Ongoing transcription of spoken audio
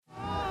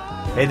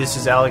Hey, this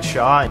is Alex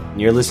Shaw, and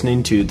you're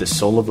listening to The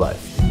Soul of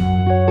Life.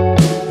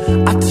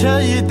 I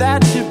tell you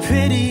that you're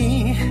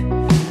pretty,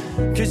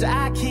 'cause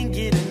I can't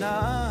get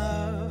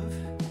enough.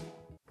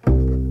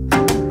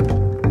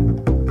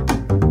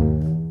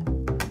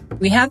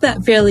 We have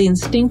that fairly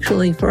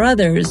instinctually for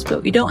others,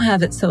 but we don't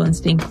have it so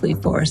instinctively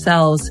for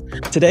ourselves.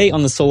 Today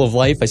on The Soul of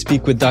Life, I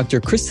speak with Dr.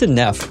 Kristin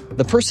Neff,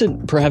 the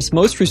person perhaps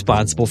most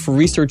responsible for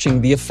researching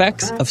the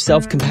effects of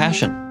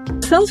self-compassion.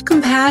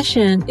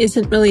 Self-compassion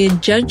isn't really a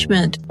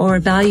judgment or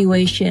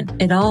evaluation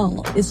at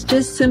all. It's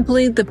just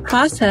simply the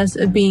process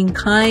of being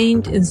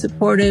kind and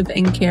supportive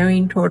and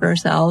caring toward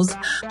ourselves.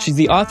 She's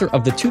the author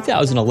of the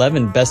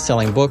 2011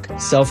 best-selling book,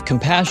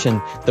 Self-Compassion,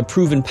 The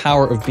Proven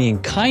Power of Being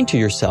Kind to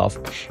Yourself,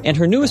 and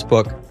her newest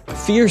book,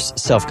 Fierce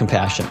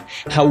Self-Compassion,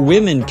 How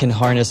Women Can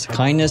Harness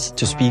Kindness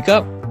to Speak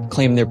Up,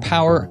 Claim Their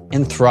Power,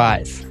 and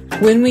Thrive.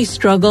 When we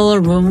struggle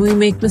or when we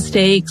make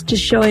mistakes,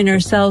 just showing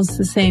ourselves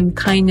the same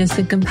kindness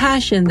and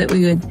compassion that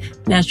we would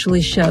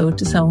naturally show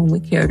to someone we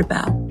cared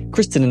about.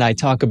 Kristin and I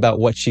talk about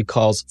what she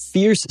calls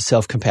fierce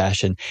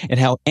self-compassion and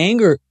how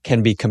anger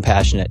can be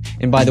compassionate.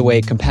 And by the way,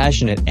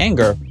 compassionate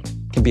anger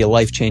can be a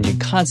life-changing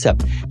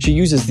concept. She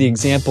uses the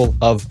example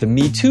of the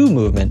Me Too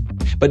movement,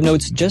 but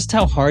notes just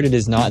how hard it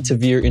is not to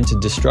veer into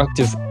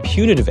destructive,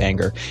 punitive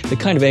anger, the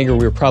kind of anger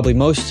we're probably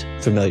most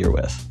familiar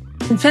with.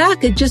 In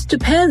fact, it just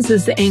depends.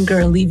 Is the anger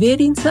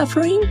alleviating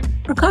suffering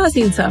or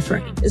causing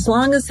suffering? As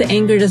long as the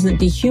anger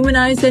doesn't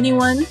dehumanize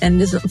anyone and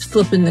doesn't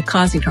slip into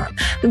causing harm.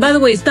 And by the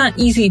way, it's not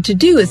easy to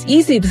do. It's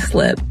easy to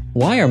slip.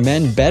 Why are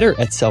men better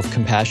at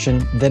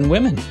self-compassion than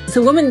women?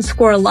 So women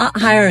score a lot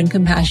higher in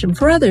compassion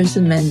for others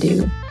than men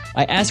do.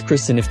 I asked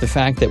Kristin if the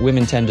fact that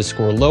women tend to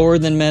score lower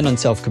than men on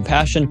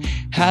self-compassion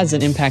has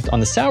an impact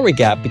on the salary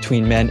gap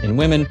between men and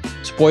women.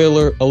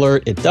 Spoiler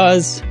alert, it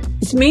does.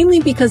 It's mainly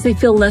because they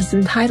feel less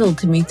entitled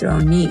to meet their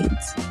own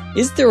needs.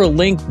 Is there a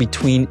link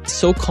between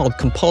so-called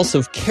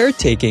compulsive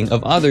caretaking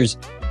of others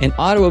and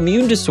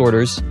autoimmune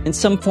disorders and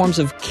some forms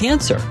of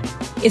cancer?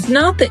 It's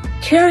not that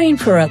caring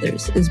for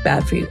others is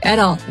bad for you at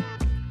all.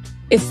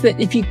 It's that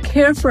if you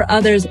care for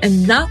others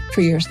and not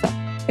for yourself,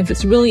 if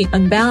it's really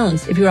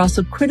unbalanced, if you're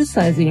also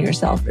criticizing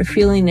yourself or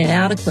feeling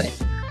inadequate,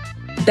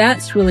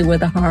 that's really where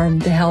the harm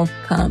to health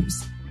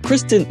comes.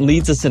 Kristin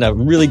leads us in a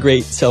really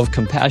great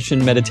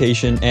self-compassion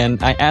meditation,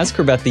 and I ask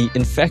her about the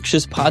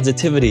infectious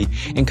positivity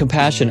and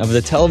compassion of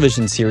the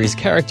television series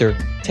character,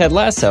 Ted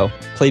Lasso,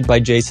 played by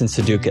Jason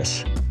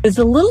Sudeikis. It's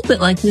a little bit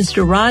like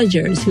Mr.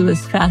 Rogers, who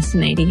is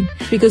fascinating,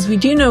 because we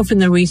do know from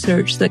the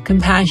research that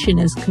compassion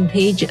is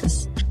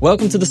contagious.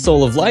 Welcome to The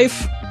Soul of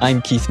Life.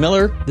 I'm Keith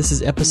Miller. This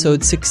is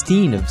episode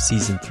 16 of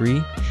season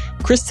 3.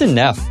 Kristin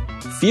Neff,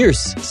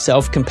 Fierce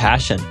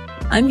Self-Compassion.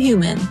 I'm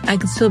human. I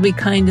can still be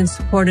kind and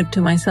supportive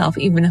to myself,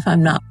 even if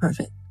I'm not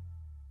perfect.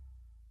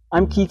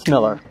 I'm Keith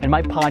Miller, and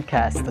my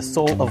podcast, The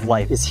Soul of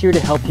Life, is here to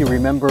help you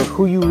remember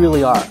who you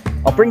really are.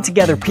 I'll bring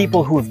together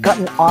people who have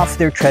gotten off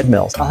their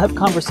treadmills. I'll have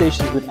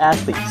conversations with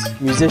athletes,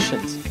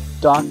 musicians,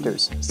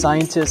 doctors,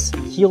 scientists,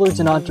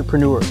 healers, and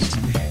entrepreneurs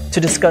to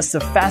discuss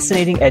the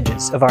fascinating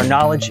edges of our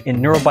knowledge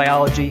in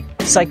neurobiology,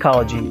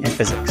 psychology, and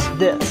physics.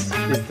 This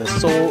is The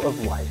Soul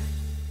of Life.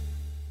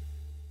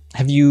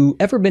 Have you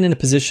ever been in a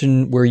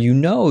position where you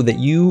know that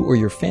you or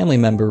your family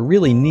member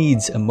really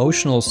needs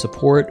emotional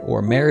support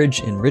or marriage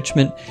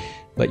enrichment,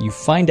 but you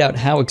find out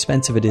how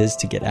expensive it is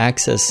to get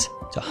access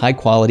to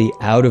high-quality,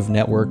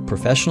 out-of-network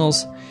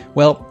professionals?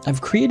 Well, I've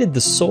created the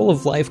Soul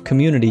of Life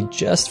community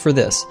just for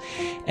this.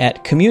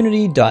 At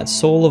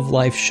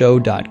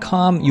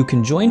community.souloflifeshow.com, you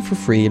can join for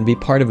free and be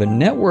part of a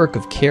network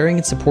of caring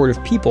and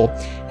supportive people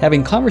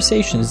having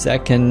conversations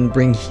that can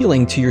bring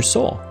healing to your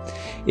soul.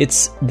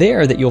 It's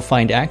there that you'll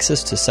find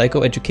access to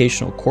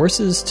psychoeducational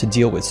courses to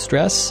deal with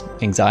stress,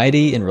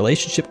 anxiety, and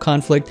relationship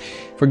conflict.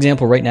 For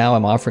example, right now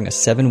I'm offering a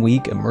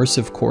 7-week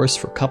immersive course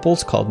for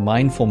couples called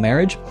Mindful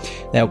Marriage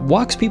that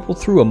walks people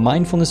through a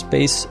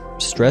mindfulness-based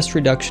stress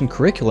reduction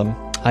curriculum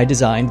I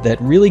designed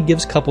that really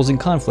gives couples in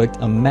conflict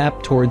a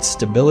map towards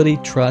stability,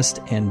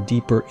 trust, and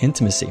deeper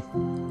intimacy.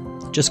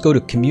 Just go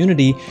to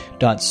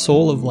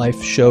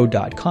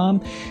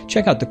community.souloflifeshow.com,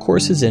 check out the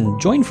courses, and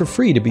join for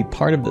free to be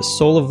part of the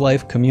Soul of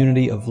Life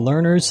community of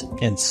learners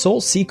and soul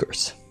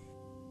seekers.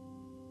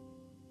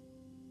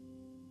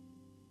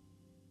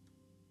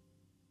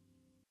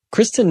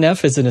 Kristin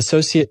Neff is an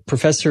associate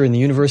professor in the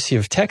University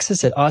of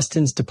Texas at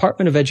Austin's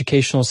Department of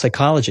Educational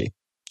Psychology.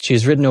 She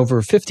has written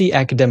over 50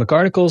 academic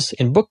articles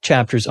and book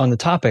chapters on the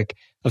topic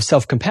of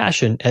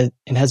self-compassion and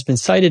has been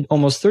cited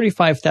almost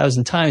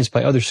 35,000 times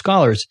by other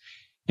scholars,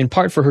 in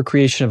part for her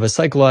creation of a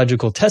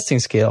psychological testing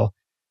scale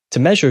to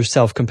measure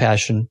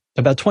self-compassion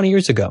about 20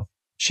 years ago.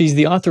 She's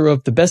the author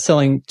of the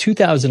best-selling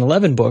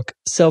 2011 book,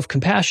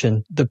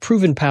 Self-Compassion, The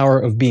Proven Power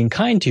of Being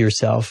Kind to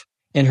Yourself,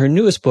 and her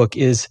newest book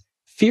is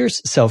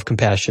Fierce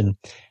Self-Compassion,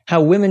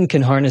 How Women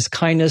Can Harness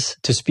Kindness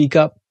to Speak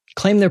Up,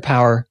 Claim Their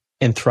Power,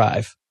 and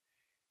Thrive.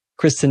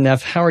 Kristin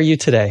Neff, how are you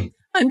today?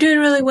 I'm doing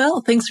really well.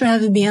 Thanks for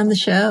having me on the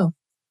show.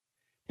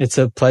 It's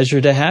a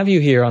pleasure to have you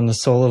here on The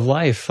Soul of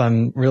Life.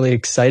 I'm really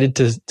excited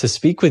to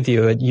speak with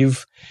you.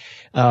 You've,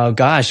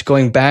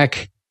 going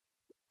back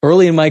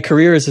early in my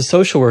career as a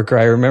social worker,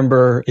 I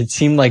remember it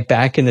seemed like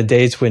back in the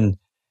days when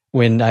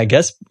I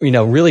guess,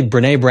 really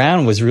Brene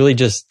Brown was really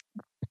just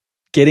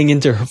getting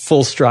into her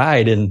full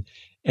stride,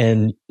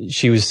 and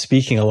she was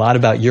speaking a lot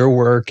about your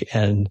work,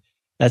 and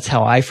that's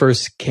how I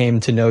first came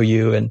to know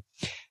you, and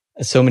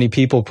so many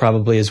people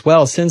probably as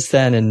well since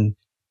then. And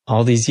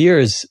all these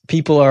years,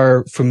 people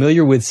are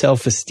familiar with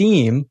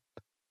self-esteem,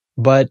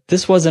 but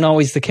this wasn't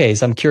always the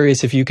case. I'm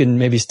curious if you can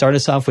maybe start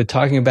us off with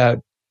talking about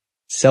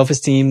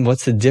self-esteem.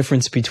 What's the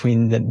difference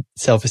between the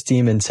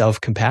self-esteem and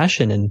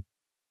self-compassion,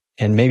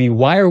 and maybe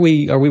why are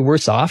we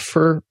worse off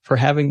for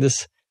having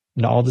this,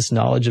 all this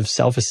knowledge of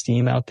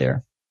self-esteem out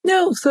there?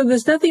 No, so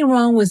there's nothing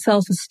wrong with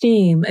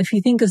self-esteem. If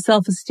you think of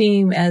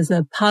self-esteem as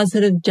a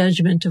positive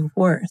judgment of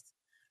worth,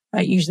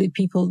 right? Usually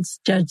people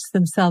judge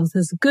themselves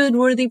as a good,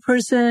 worthy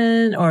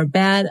person or a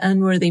bad,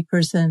 unworthy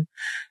person.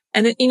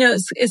 And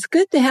it's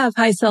good to have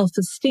high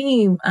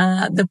self-esteem.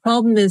 The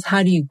problem is,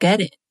 how do you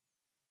get it?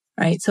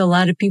 Right? So a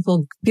lot of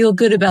people feel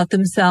good about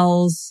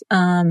themselves,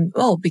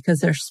 because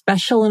they're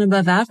special and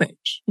above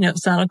average.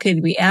 It's not okay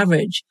to be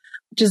average,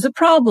 which is a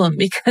problem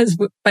because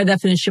by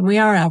definition, we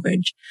are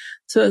average.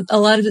 So a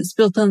lot of it's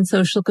built on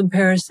social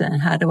comparison.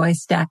 How do I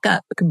stack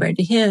up compared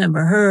to him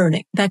or her?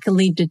 And that can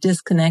lead to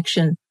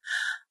disconnection.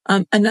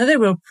 Another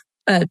real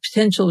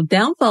potential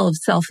downfall of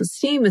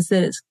self-esteem is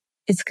that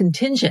it's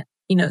contingent.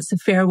 It's a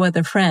fair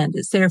weather friend.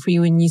 It's there for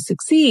you when you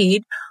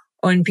succeed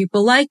or when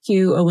people like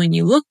you or when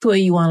you look the way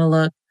you want to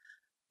look.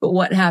 But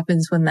what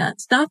happens when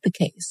that's not the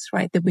case,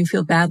 right? That we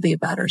feel badly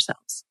about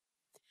ourselves.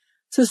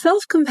 So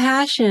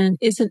self-compassion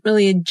isn't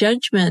really a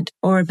judgment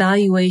or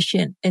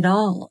evaluation at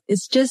all.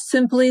 It's just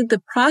simply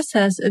the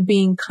process of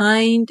being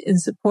kind and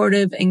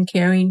supportive and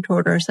caring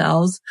toward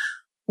ourselves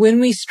when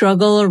we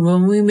struggle or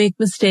when we make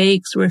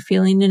mistakes, we're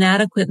feeling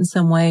inadequate in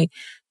some way,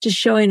 just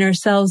showing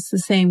ourselves the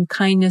same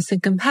kindness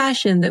and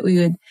compassion that we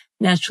would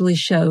naturally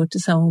show to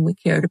someone we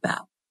cared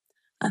about.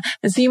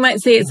 And so you might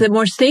say it's a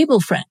more stable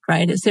friend,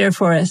 right? It's there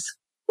for us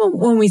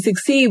when we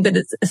succeed, but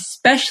it's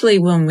especially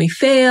when we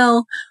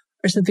fail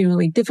or something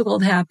really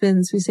difficult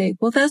happens. We say,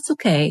 well, that's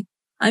okay.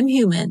 I'm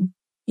human.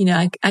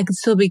 I can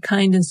still be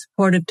kind and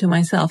supportive to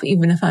myself,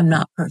 even if I'm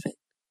not perfect.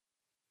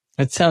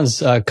 That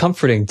sounds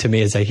comforting to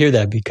me as I hear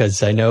that,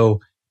 because I know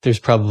there's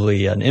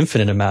probably an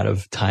infinite amount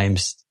of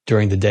times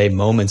during the day,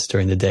 moments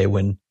during the day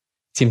when it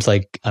seems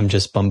like I'm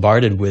just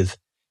bombarded with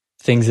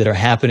things that are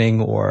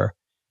happening, or,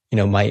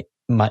 my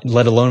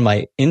let alone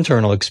my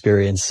internal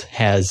experience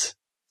has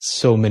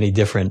so many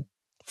different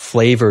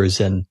flavors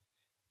and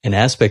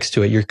aspects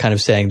to it. You're kind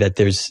of saying that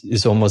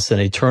is almost an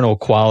eternal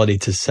quality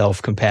to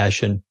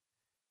self-compassion,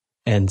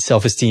 and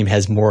self-esteem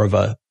has more of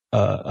a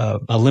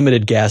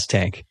limited gas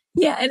tank.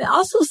 Yeah, and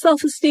also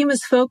self-esteem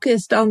is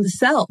focused on the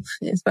self.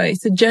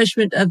 It's a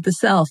judgment of the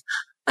self.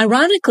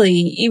 Ironically,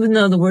 even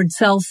though the word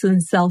self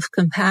and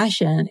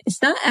self-compassion,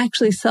 it's not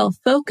actually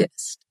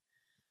self-focused,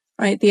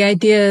 right? The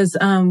idea is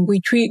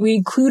we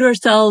include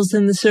ourselves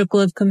in the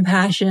circle of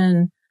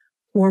compassion.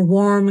 We're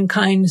warm and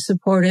kind and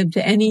supportive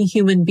to any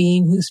human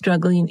being who's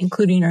struggling,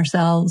 including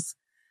ourselves,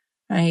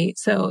 right?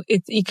 So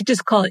you could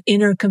just call it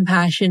inner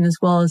compassion as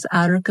well as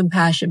outer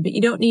compassion, but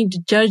you don't need to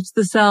judge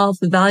the self,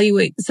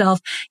 evaluate the self.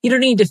 You don't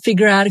need to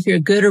figure out if you're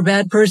a good or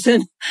bad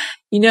person.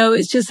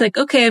 It's just like,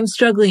 okay, I'm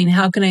struggling.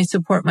 How can I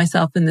support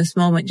myself in this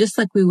moment? Just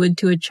like we would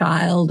to a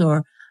child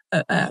or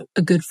a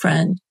good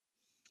friend.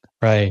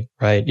 Right.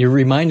 You're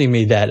reminding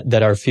me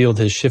that our field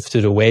has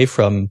shifted away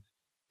from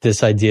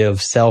this idea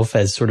of self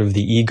as sort of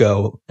the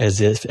ego, as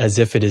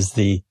if it is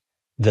the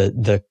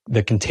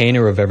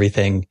container of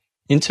everything,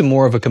 into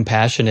more of a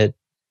compassionate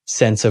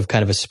sense of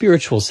kind of a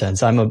spiritual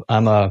sense.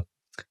 I'm a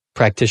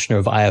practitioner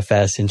of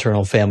IFS,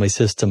 internal family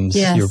systems.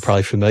 Yes. You're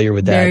probably familiar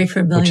with that. Very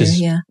familiar, which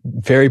is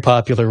very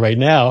popular right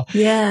now.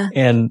 Yeah.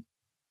 And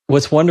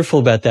what's wonderful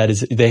about that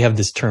is they have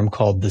this term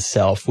called the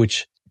self,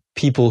 which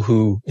people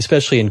who,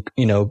 especially in,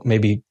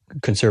 maybe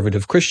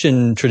conservative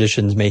Christian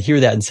traditions, may hear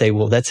that and say,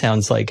 well, that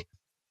sounds like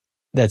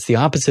that's the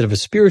opposite of a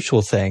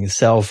spiritual thing.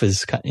 Self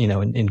is,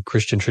 in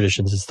Christian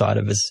traditions is thought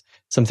of as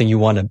something you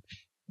want to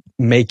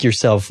make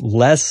yourself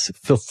less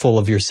full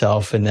of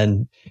yourself, and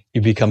then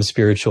you become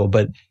spiritual.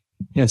 But,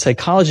 in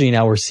psychology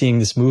now we're seeing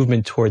this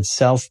movement towards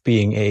self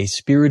being a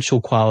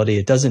spiritual quality.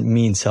 It doesn't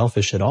mean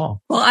selfish at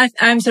all. Well,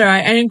 I'm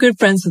sorry. I'm good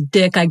friends with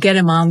Dick. I get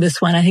him on this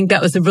one. I think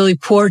that was a really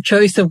poor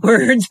choice of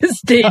words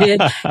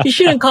stated. You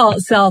shouldn't call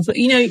it self.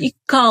 You can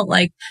call it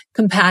like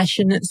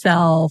compassionate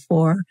self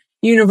or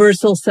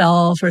universal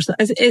self or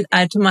something.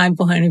 To my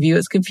point of view,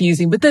 it's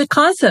confusing, but the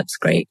concept's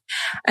great.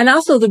 And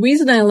also the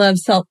reason I love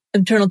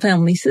internal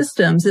family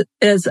systems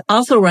is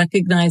also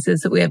recognizes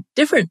that we have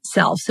different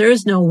selves. There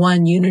is no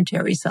one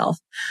unitary self.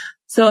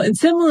 So, and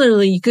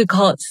similarly, you could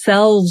call it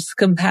selves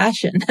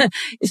compassion.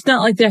 It's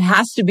not like there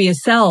has to be a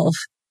self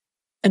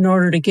in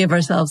order to give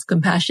ourselves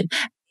compassion.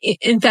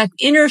 In fact,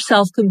 inner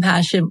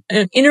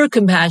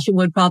compassion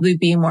would probably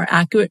be a more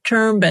accurate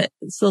term, but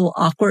it's a little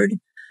awkward.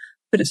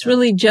 But it's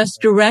really just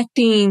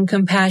directing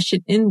compassion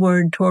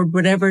inward toward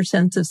whatever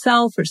sense of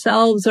self or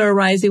selves are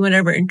arising,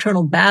 whatever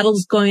internal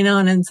battles going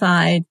on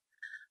inside.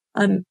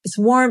 It's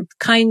warmth,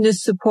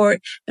 kindness,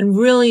 support, and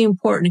really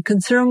important,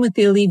 concern with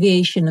the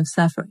alleviation of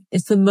suffering.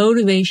 It's the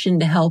motivation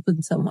to help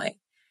in some way.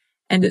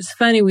 And it's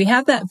funny, we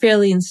have that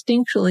fairly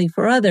instinctually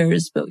for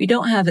others, but we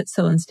don't have it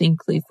so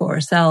instinctively for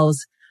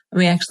ourselves, and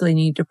we actually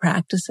need to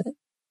practice it.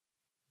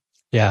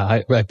 Yeah,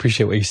 I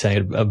appreciate what you're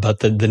saying about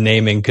the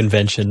naming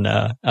convention.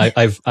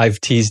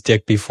 I've teased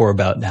Dick before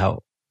about how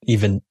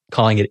even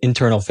calling it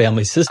internal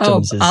family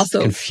systems is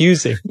also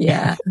confusing.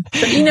 Yeah.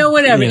 But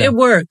whatever, it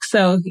works.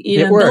 So,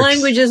 the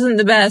language isn't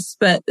the best,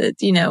 but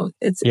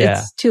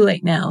it's too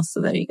late now.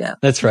 So there you go.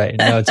 That's right.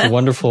 No, it's a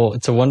wonderful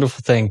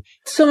thing.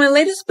 So my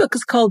latest book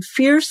is called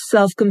Fierce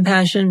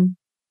Self-Compassion,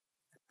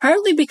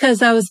 partly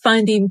because I was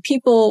finding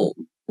people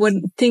would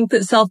think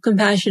that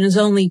self-compassion is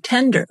only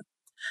tender.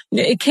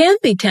 It can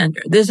be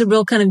tender. There's a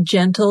real kind of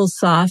gentle,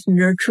 soft,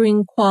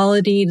 nurturing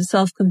quality to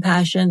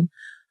self-compassion,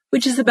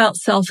 which is about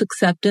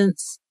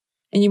self-acceptance.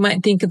 And you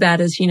might think of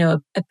that as,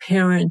 a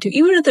parent who,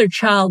 even if their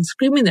child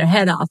screaming their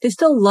head off, they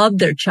still love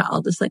their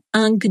child. It's like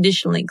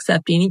unconditionally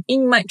accepting.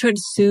 You might try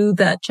to soothe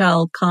that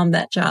child, calm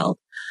that child.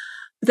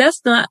 But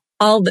that's not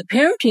all that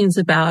parenting is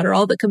about or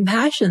all that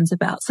compassion is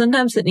about.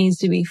 Sometimes it needs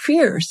to be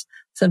fierce.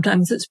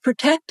 Sometimes it's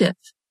protective.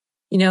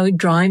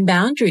 Drawing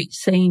boundaries,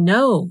 saying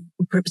no,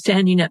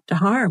 standing up to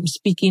harm,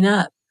 speaking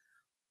up.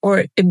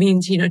 Or it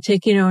means,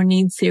 taking our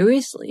needs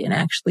seriously and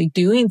actually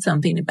doing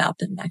something about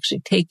them,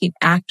 actually taking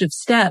active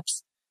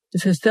steps to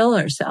fulfill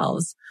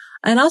ourselves,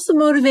 and also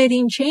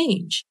motivating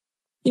change.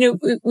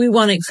 We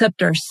want to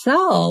accept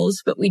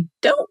ourselves, but we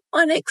don't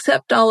want to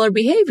accept all our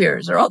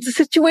behaviors or all the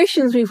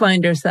situations we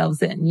find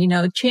ourselves in.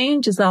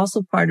 Change is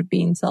also part of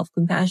being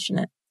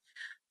self-compassionate.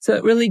 So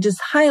it really just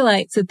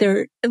highlights that there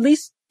are at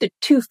least the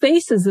two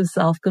faces of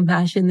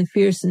self-compassion, the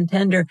fierce and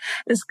tender.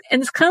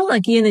 And it's kind of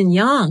like yin and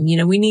yang.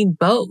 We need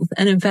both.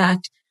 And in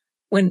fact,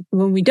 when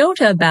we don't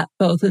have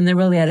both and they're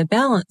really out of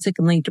balance, it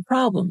can lead to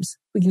problems.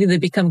 We can either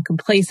become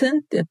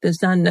complacent if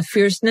there's not enough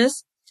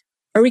fierceness,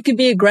 or we could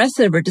be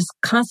aggressive or just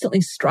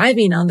constantly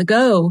striving on the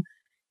go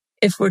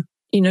if we're,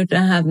 don't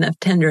have enough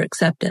tender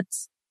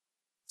acceptance.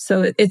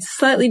 So it's a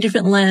slightly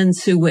different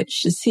lens through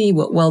which to see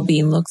what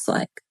well-being looks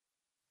like.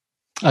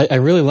 I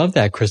really love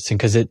that, Kristin,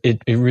 because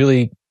it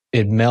really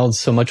melds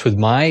so much with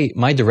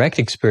my direct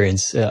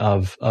experience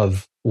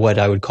of what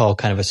I would call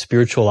kind of a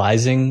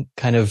spiritualizing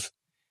kind of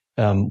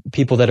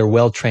people that are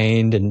well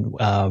trained and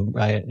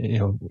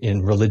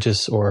in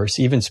religious or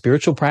even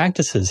spiritual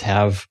practices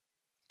have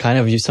kind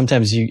of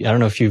sometimes I don't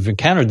know if you've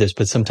encountered this,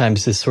 but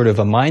sometimes this sort of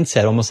a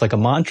mindset, almost like a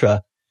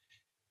mantra,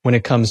 when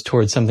it comes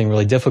towards something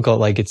really difficult,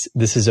 like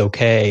this is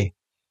okay.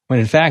 When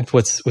in fact,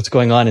 what's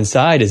going on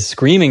inside is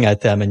screaming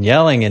at them and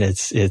yelling, and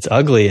it's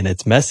ugly and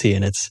it's messy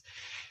and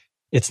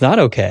it's not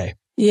okay.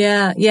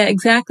 Yeah,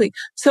 exactly.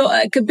 So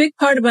a big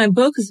part of my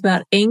book is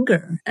about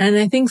anger. And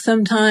I think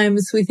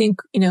sometimes we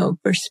think, if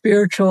we're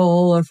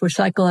spiritual or if we're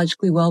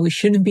psychologically well, we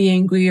shouldn't be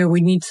angry, or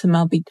we need to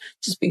somehow be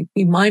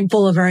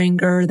mindful of our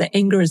anger, that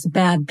anger is a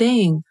bad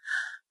thing.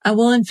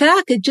 Well, in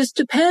fact, it just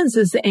depends.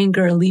 Is the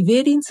anger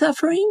alleviating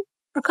suffering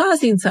or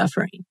causing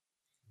suffering?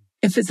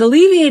 If it's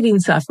alleviating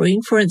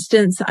suffering, for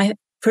instance, I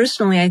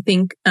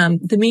think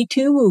the Me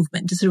Too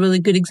movement is a really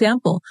good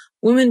example.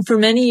 Women, for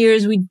many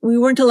years, we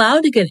weren't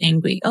allowed to get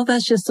angry. Oh,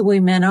 that's just the way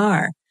men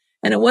are.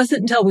 And it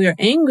wasn't until we were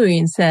angry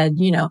and said,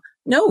 no,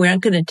 we're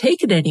not going to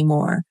take it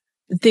anymore,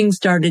 that things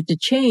started to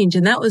change.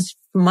 And that was,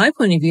 from my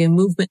point of view, a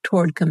movement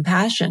toward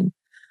compassion.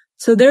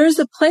 So there is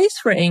a place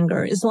for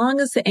anger, as long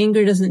as the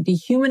anger doesn't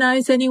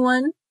dehumanize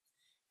anyone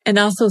and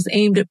also is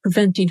aimed at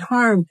preventing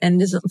harm and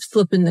doesn't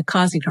slip into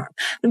causing harm.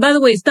 And by the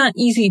way, it's not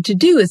easy to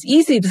do. It's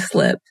easy to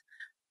slip.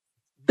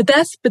 But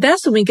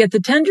that's when we get the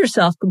tender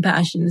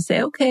self-compassion to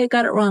say, okay, I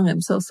got it wrong.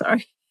 I'm so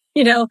sorry.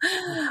 But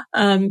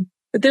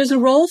there's a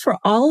role for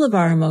all of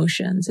our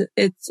emotions.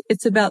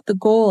 It's about the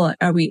goal.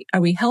 Are we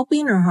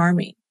helping or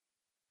harming?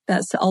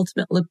 That's the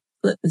ultimate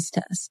litmus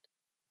test.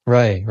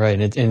 Right.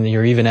 And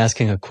you're even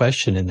asking a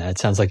question in that. It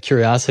sounds like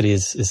curiosity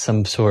is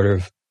some sort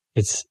of,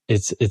 it's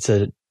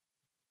a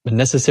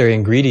necessary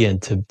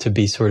ingredient to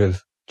be sort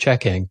of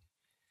checking.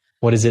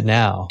 What is it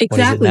now?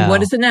 Exactly.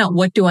 What is it now?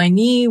 What do I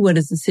need? What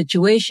does the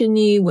situation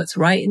need? What's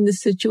right in the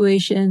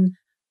situation?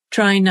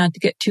 Trying not to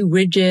get too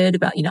rigid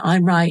about,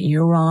 I'm right and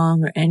you're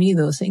wrong, or any of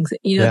those things.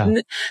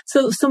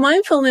 So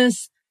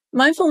mindfulness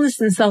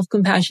and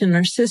self-compassion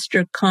are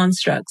sister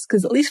constructs,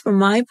 because at least from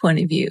my point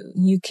of view,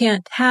 you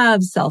can't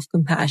have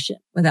self-compassion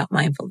without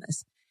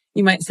mindfulness.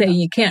 You might say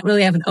you can't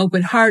really have an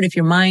open heart if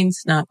your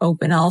mind's not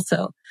open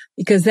also,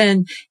 because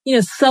then,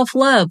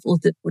 self-love, well,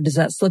 does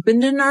that slip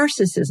into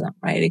narcissism,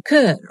 right? It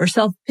could, or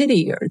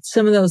self-pity, or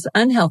some of those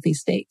unhealthy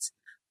states.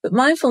 But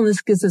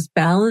mindfulness gives us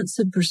balance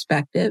and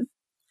perspective.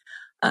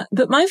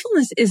 But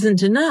mindfulness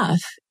isn't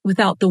enough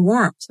without the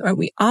warmth, right?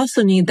 We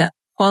also need that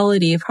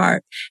quality of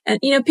heart.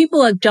 And, people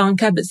like Jon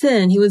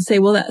Kabat-Zinn, he would say,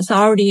 well, that's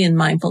already in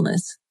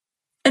mindfulness.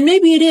 And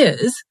maybe it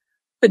is,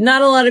 but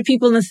not a lot of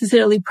people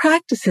necessarily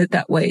practice it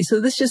that way.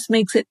 So this just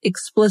makes it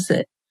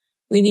explicit.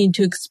 We need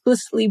to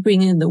explicitly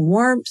bring in the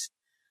warmth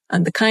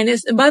and the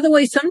kindness. And by the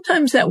way,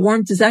 sometimes that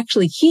warmth is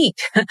actually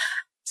heat.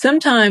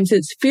 Sometimes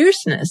it's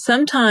fierceness.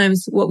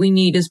 Sometimes what we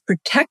need is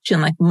protection,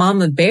 like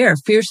mama bear,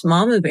 fierce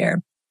mama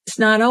bear. It's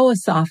not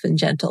always soft and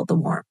gentle, the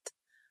warmth.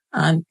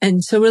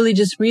 And so really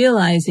just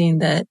realizing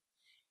that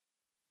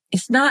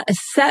it's not a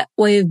set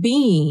way of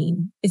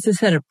being. It's a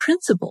set of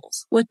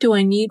principles. What do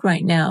I need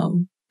right now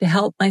to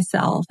help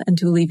myself and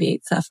to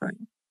alleviate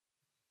suffering?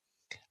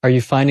 Are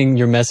you finding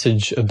your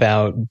message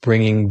about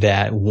bringing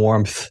that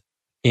warmth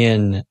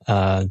in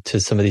to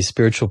some of these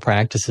spiritual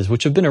practices,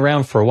 which have been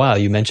around for a while?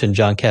 You mentioned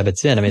Jon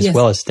Kabat-Zinn. I mean, it's Yes.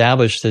 well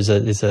established. There's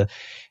a,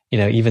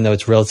 even though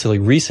it's relatively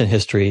recent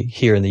history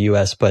here in the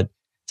U.S., but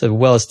it's a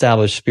well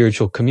established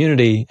spiritual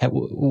community.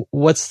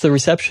 What's the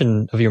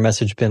reception of your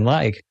message been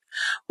like?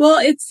 Well,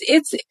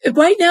 it's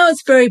right now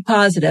it's very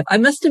positive. I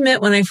must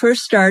admit, when I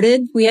first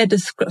started, we had to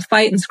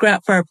fight and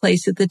scrap for our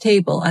place at the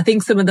table. I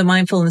think some of the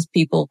mindfulness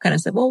people kind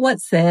of said, well,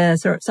 what's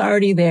this? Or it's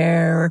already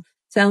there, or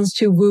sounds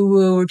too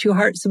woo-woo or too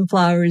hearts and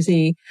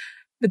flowersy.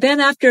 But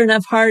then after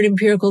enough hard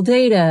empirical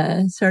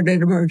data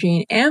started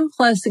emerging, and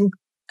plus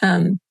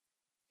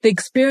the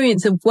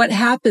experience of what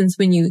happens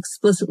when you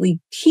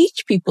explicitly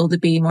teach people to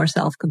be more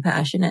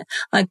self-compassionate,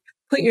 like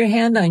put your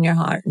hand on your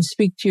heart and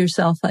speak to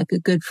yourself like a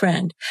good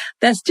friend.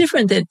 That's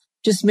different than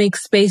just make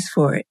space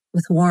for it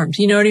with warmth.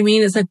 You know what I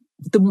mean? It's like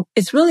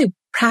it's really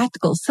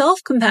practical.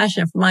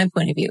 Self-compassion from my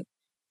point of view.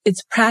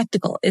 It's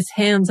practical. It's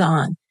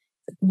hands-on.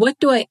 What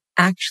do I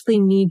actually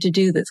need to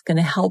do that's going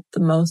to help the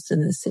most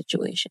in this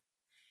situation?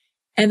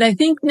 And I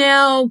think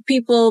now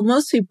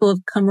most people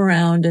have come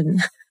around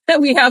and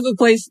we have a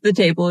place at the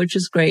table, which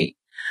is great.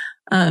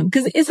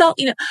 Cause it's all,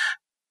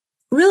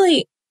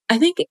 really, I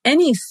think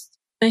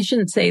I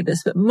shouldn't say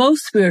this, but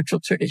most spiritual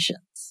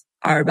traditions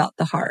are about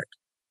the heart,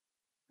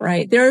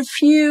 right? There are a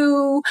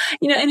few,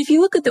 and if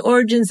you look at the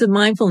origins of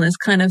mindfulness,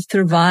 kind of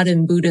Theravada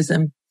in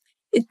Buddhism,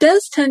 it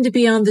does tend to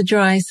be on the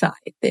dry side.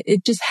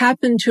 It just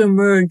happened to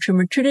emerge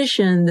from a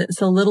tradition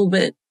that's a little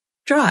bit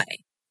dry,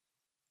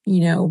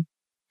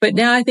 but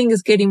now I think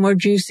it's getting more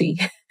juicy.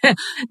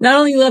 Not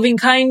only loving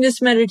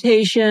kindness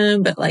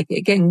meditation, but like,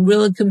 again,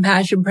 real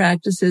compassion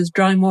practices,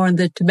 drawing more on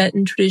the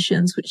Tibetan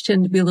traditions, which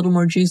tend to be a little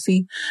more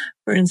juicy,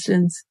 for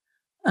instance.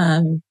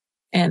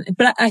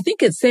 But I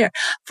think it's there.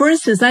 For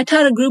instance, I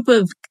taught a group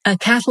of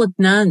Catholic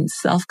nuns,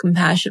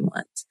 self-compassion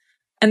ones,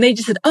 and they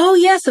just said, oh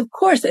yes, of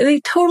course.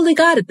 They totally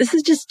got it. This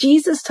is just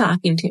Jesus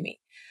talking to me.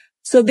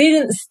 So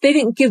they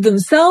didn't give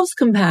themselves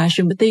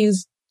compassion, but they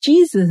used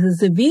Jesus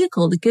as a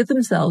vehicle to give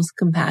themselves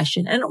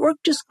compassion, and it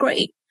worked just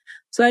great.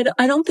 So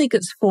I don't think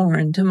it's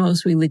foreign to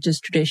most religious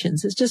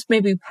traditions. It's just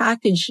maybe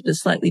packaged in a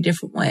slightly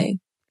different way.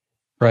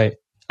 Right.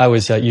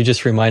 You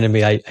just reminded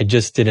me, I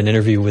just did an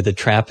interview with a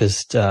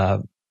Trappist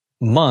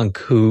monk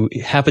who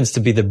happens to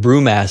be the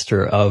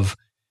brewmaster of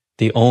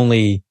the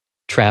only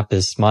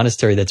Trappist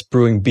monastery that's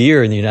brewing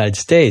beer in the United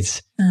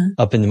States,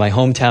 up in my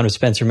hometown of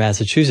Spencer,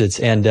 Massachusetts.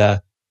 And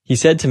he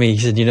said to me,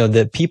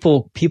 that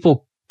people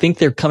think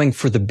they're coming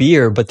for the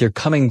beer, but they're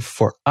coming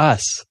for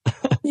us.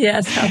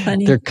 Yes, how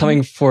funny. They're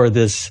coming for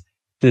this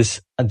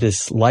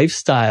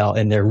lifestyle,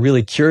 and they're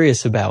really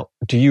curious about,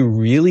 do you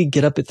really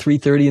get up at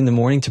 3:30 in the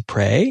morning to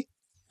pray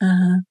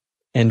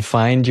and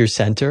find your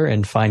center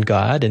and find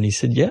God? And he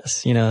said,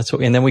 yes, that's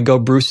what, and then we go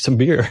brew some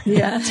beer.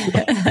 Yeah. So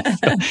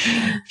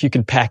if you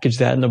can package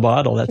that in a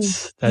bottle,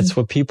 that's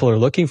what people are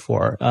looking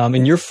for.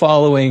 And you're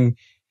following,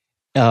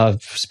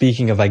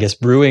 speaking of, I guess,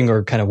 brewing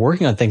or kind of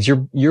working on things,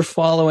 you're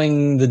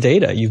following the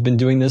data. You've been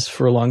doing this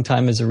for a long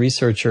time as a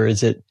researcher.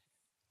 Is it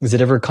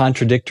ever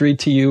contradictory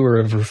to you, or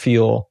ever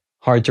feel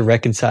hard to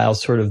reconcile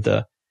sort of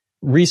the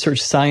research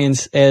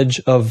science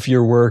edge of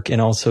your work and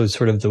also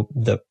sort of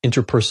the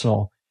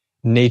interpersonal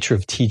nature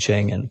of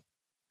teaching? And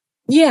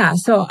yeah,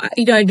 so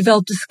I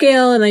developed a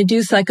scale, and I do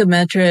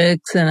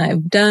psychometrics, and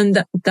I've done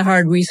the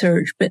hard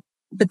research, but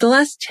the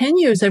last 10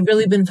 years I've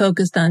really been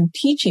focused on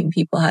teaching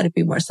people how to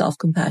be more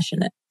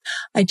self-compassionate.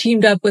 I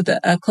teamed up with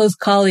a close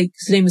colleague,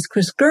 his name is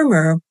Chris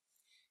Germer,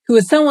 who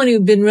was someone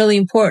who'd been really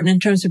important in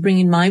terms of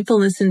bringing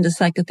mindfulness into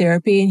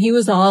psychotherapy. And he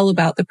was all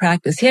about the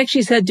practice. He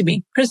actually said to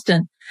me,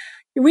 Kristin,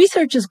 your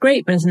research is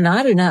great, but it's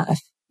not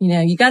enough.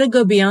 You got to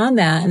go beyond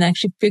that and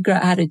actually figure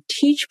out how to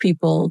teach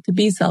people to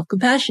be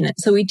self-compassionate.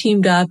 So we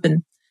teamed up,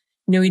 and,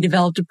 we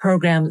developed a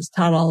program that's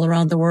taught all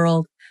around the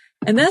world.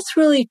 And that's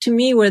really, to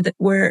me,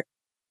 where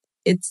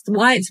it's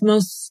why it's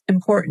most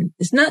important.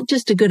 It's not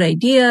just a good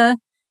idea.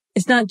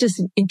 It's not just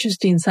an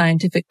interesting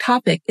scientific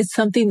topic. It's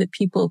something that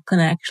people can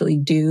actually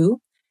do.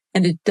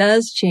 And it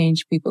does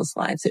change people's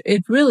lives.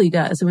 It really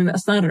does. I mean,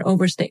 that's not an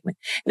overstatement.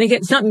 And again,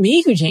 it's not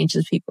me who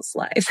changes people's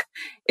lives.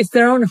 It's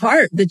their own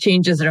heart that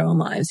changes their own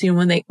lives.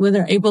 When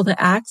they're able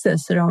to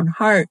access their own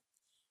heart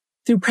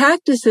through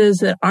practices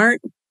that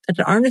aren't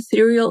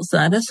ethereal, it's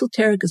not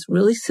esoteric, it's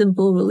really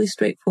simple, really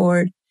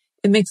straightforward.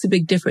 It makes a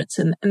big difference.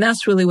 And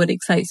that's really what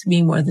excites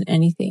me more than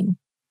anything,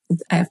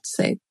 I have to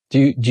say.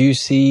 Do you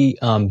see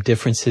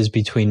differences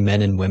between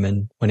men and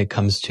women when it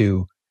comes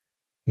to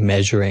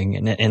measuring?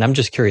 And I'm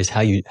just curious,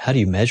 how do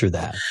you measure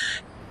that?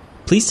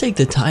 Please take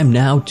the time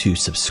now to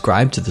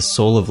subscribe to The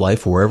Soul of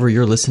Life wherever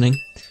you're listening.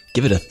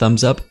 Give it a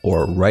thumbs up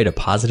or write a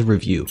positive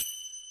review.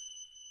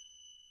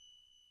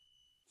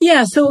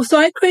 Yeah. So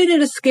I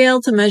created a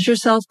scale to measure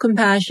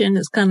self-compassion.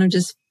 It's kind of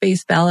just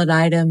face valid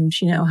items,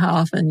 how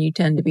often you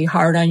tend to be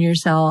hard on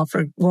yourself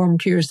or warm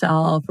to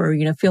yourself or,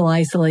 feel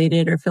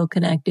isolated or feel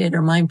connected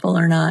or mindful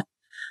or not.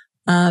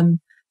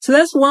 So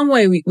that's one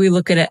way we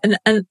look at it.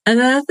 And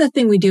another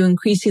thing we do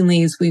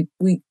increasingly is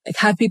we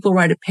have people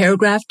write a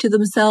paragraph to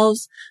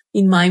themselves,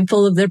 being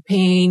mindful of their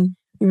pain,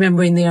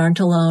 remembering they aren't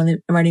alone, and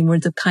writing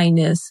words of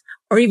kindness,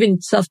 or even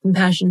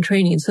self-compassion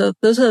training. So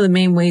those are the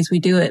main ways we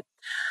do it.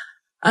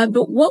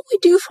 But what we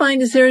do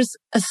find is there's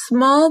a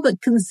small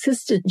but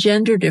consistent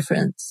gender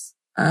difference,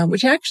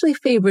 which actually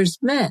favors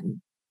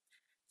men.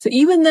 So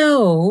even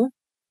though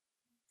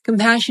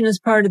compassion is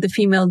part of the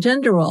female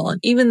gender role, and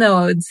even though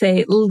I would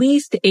say at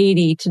least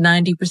 80 to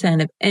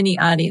 90% of any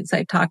audience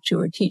I talk to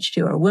or teach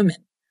to are women,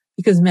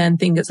 because men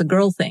think it's a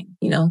girl thing,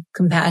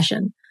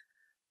 compassion.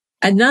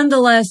 And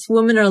nonetheless,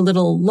 women are a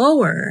little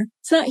lower.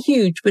 It's not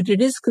huge, but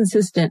it is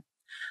consistent.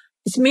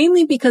 It's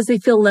mainly because they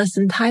feel less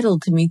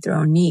entitled to meet their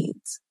own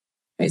needs.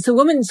 Right? So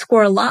women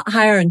score a lot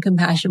higher in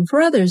compassion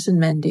for others than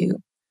men do,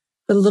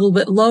 but a little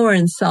bit lower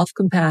in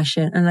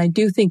self-compassion. And I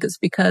do think it's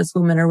because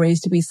women are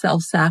raised to be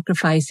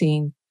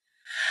self-sacrificing.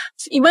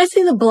 So you might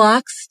say the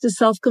blocks to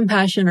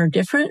self-compassion are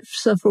different.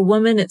 So for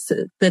women, it's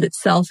that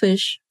it's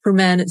selfish. For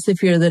men, it's the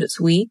fear that it's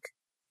weak.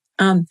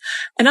 And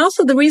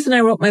also the reason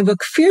I wrote my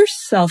book, Fierce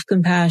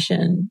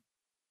Self-Compassion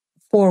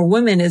for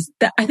Women, is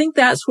that I think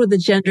that's where the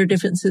gender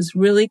differences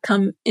really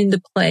come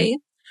into play.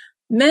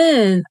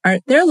 Men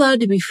they're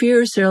allowed to be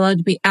fierce. They're allowed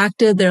to be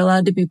active. They're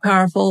allowed to be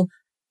powerful.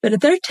 But if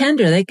they're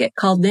tender, they get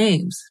called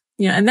names,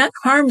 and that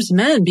harms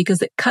men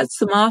because it cuts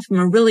them off from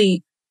a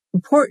really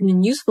important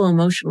and useful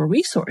emotional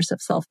resource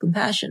of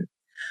self-compassion.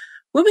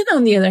 Women,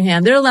 on the other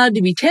hand, they're allowed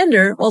to be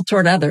tender, well,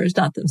 toward others,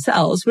 not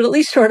themselves, but at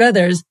least toward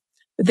others.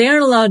 But they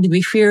aren't allowed to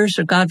be fierce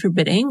or, God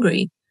forbid,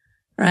 angry,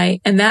 right?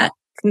 And that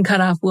can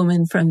cut off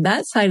women from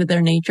that side of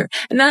their nature.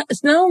 And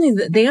it's not only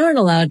that they aren't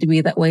allowed to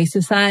be that way,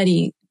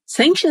 society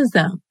sanctions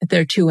them if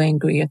they're too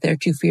angry, if they're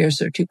too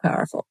fierce or too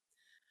powerful.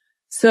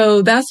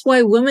 So that's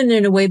why women,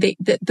 in a way,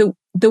 the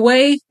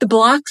way the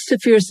blocks to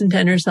fierce and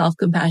tender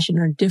self-compassion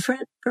are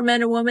different for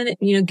men and women,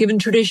 given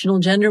traditional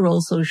gender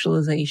role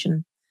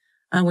socialization,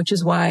 which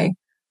is why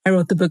I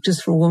wrote the book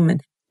just for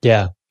women.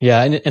 Yeah.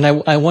 Yeah. And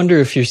I wonder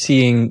if you're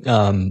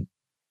seeing,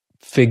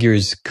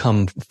 figures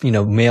come,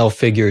 male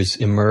figures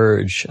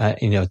emerge,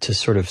 to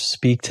sort of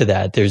speak to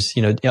that. There's,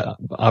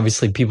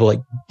 obviously people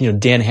like,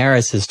 Dan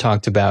Harris has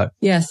talked about.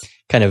 Yes.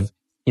 Kind of,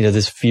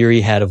 this fear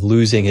he had of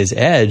losing his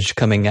edge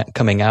coming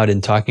out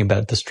and talking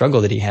about the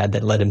struggle that he had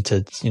that led him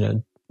to,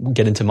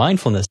 get into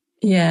mindfulness.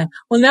 Yeah.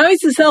 Well, now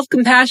he's a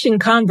self-compassion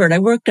convert I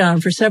worked on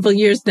for several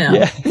years now.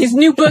 Yeah. His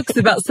new book's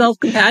about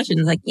self-compassion.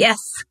 It's like, yes.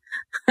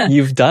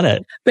 You've done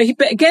it. But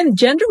again,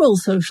 gender role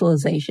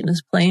socialization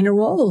is playing a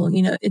role.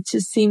 It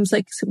just seems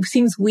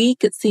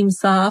weak. It seems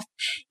soft,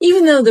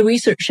 even though the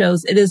research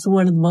shows it is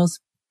one of the most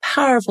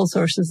powerful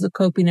sources of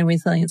coping and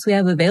resilience we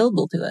have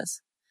available to us.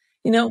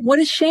 What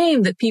a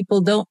shame that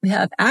people don't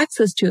have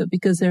access to it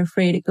because they're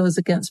afraid it goes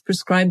against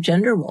prescribed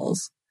gender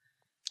roles.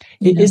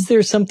 Is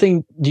there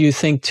something, do you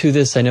think, to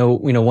this? I know,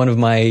 one of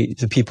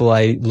the people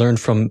I learned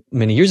from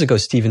many years ago,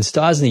 Stephen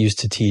Stosny, used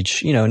to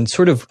teach, and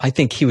sort of, I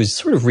think he was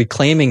sort of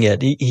reclaiming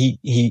it.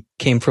 He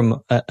came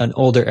from an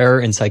older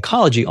era in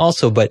psychology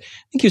also, but I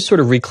think he was sort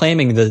of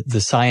reclaiming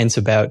the science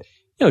about,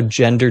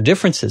 gender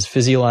differences,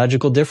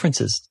 physiological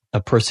differences.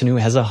 A person who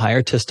has a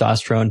higher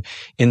testosterone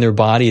in their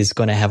body is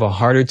going to have a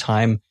harder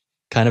time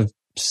kind of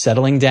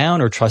settling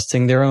down or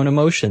trusting their own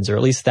emotions, or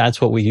at least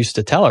that's what we used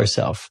to tell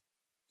ourselves.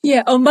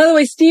 Yeah. Oh, and by the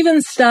way, Stephen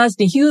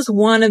Stosny, he was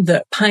one of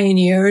the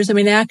pioneers.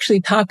 I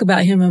actually talk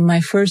about him in my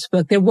first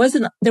book. There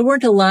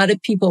weren't a lot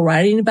of people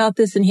writing about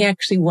this, and he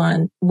actually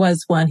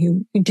was one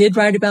who did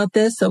write about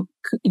this. So,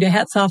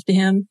 hats off to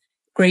him.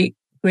 Great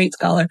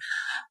scholar.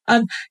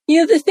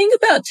 The thing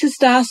about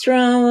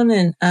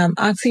testosterone and,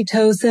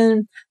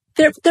 oxytocin,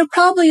 there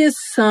probably is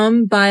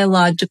some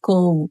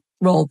biological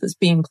role that's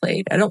being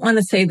played. I don't want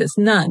to say there's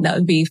none. That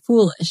would be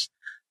foolish.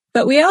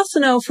 But we also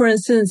know, for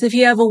instance, if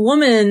you have a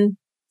woman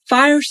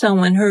fire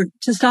someone, her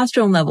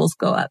testosterone levels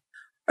go up.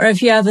 Or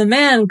if you have a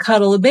man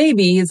cuddle a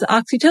baby, his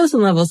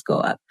oxytocin levels go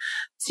up.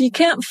 So you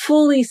can't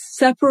fully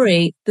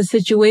separate the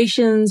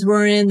situations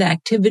we're in, the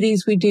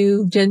activities we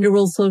do, gender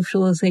role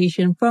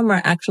socialization from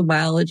our actual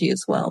biology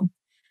as well.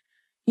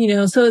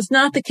 So it's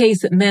not the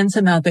case that men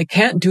somehow they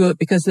can't do it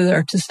because of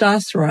their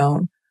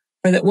testosterone,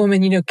 or that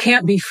women,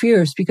 can't be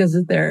fierce because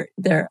of their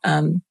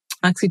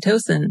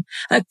oxytocin.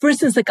 For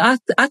instance,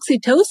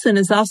 oxytocin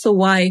is also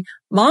why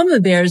mama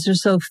bears are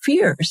so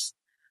fierce.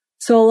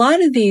 So a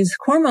lot of these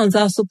hormones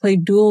also play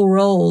dual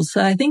roles.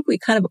 So I think we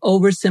kind of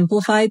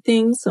oversimplified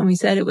things when we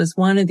said it was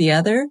one or the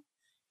other.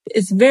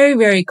 It's very,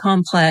 very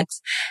complex.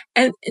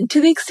 And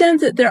to the extent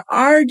that there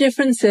are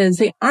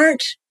differences,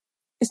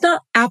 it's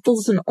not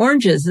apples and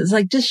oranges. It's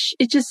like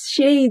it just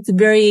shades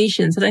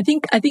variations. And I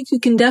think you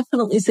can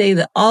definitely say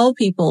that all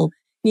people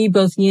need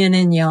both yin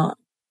and yang.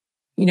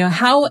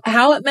 How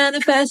it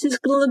manifests is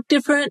going to look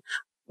different.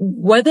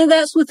 whether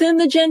that's within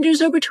the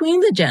genders or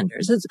between the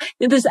genders.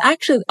 There's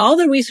actually, all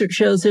the research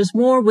shows there's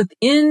more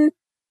within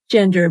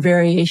gender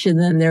variation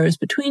than there is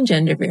between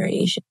gender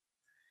variation.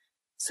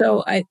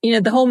 So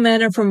the whole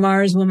men are from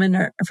Mars, women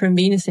are from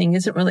Venus thing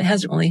hasn't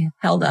really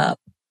held up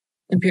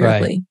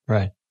empirically.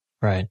 Right.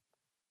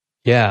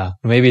 Yeah.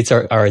 Maybe it's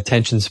our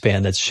attention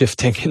span that's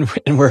shifting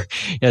and we're,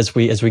 as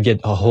we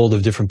get a hold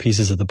of different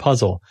pieces of the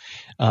puzzle,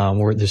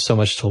 where there's so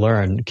much to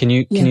learn. Can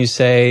you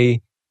say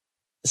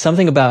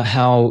something about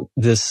how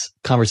this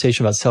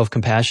conversation about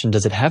self-compassion,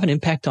 does it have an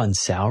impact on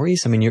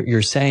salaries? I mean,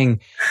 you're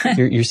saying,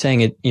 you're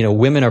saying it,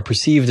 women are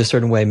perceived a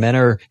certain way. Men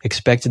are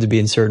expected to be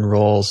in certain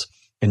roles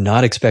and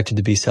not expected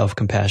to be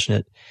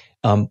self-compassionate.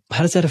 How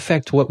does that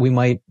affect what we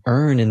might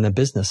earn in the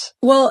business?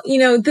 Well,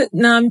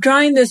 now I'm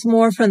drawing this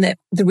more from the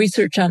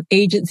research on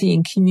agency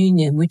and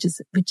communion, which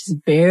is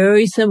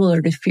very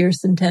similar to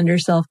fierce and tender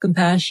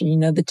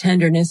self-compassion. The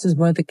tenderness is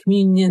more the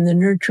communion, the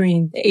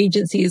nurturing, the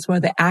agency is more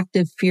the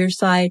active, fierce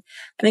side.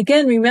 And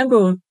again,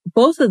 remember,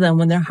 both of them,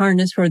 when they're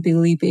harnessed for the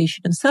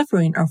alleviation of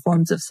suffering, are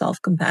forms of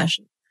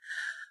self-compassion.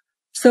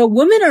 So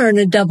women are in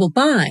a double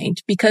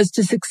bind because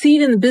to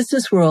succeed in the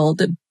business world,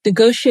 to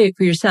negotiate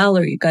for your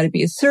salary, you've got to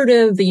be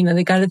assertive. They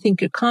got to think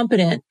you're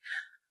competent.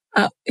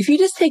 If you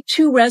just take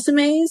two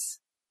resumes,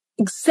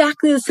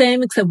 exactly the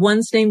same, except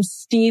one's named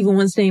Steve and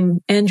one's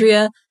named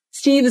Andrea.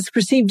 Steve is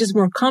perceived as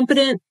more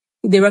competent.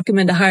 They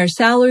recommend a higher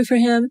salary for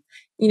him.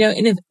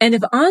 And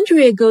if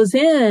Andrea goes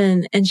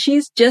in and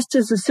she's just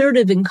as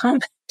assertive and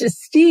competent as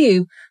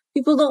Steve,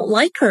 people don't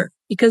like her.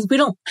 Because we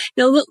don't,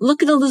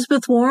 look at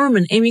Elizabeth Warren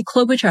and Amy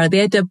Klobuchar. They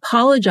had to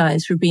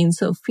apologize for being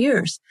so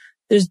fierce.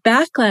 There's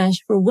backlash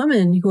for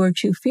women who are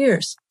too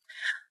fierce.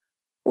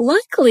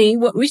 Luckily,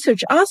 what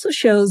research also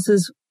shows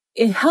is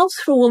it helps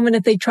for women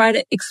if they try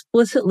to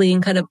explicitly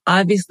and kind of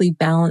obviously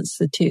balance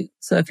the two.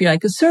 So if you're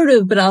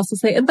assertive, but also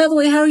say, and by the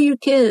way, how are your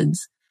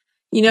kids?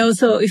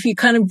 So if you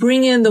kind of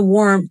bring in the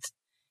warmth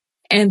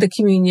and the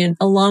communion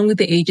along with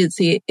the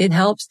agency, it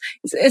helps.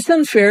 It's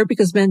unfair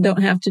because men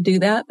don't have to do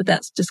that, but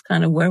that's just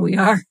kind of where we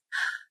are.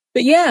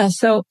 But yeah,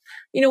 so,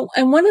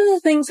 and one of the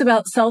things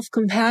about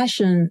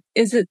self-compassion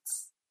is it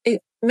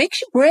makes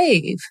you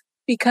brave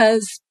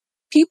because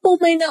people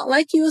may not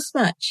like you as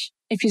much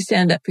if you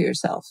stand up for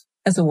yourself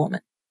as a woman.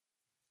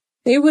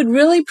 They would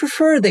really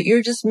prefer that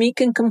you're just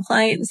meek and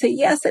compliant and say,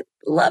 yes, I'd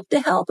love to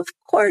help, of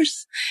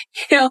course.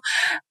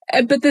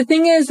 But the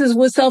thing is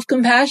with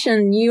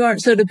self-compassion, you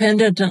aren't so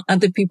dependent on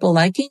other people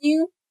liking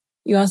you.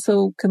 You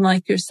also can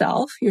like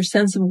yourself. Your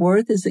sense of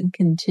worth isn't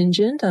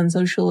contingent on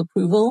social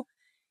approval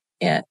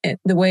the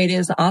way it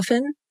is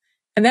often.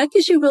 And that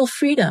gives you real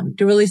freedom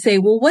to really say,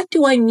 well, what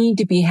do I need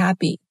to be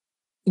happy?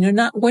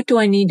 Not what do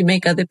I need to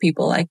make other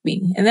people like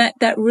me? And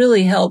that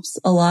really helps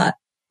a lot.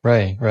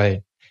 Right.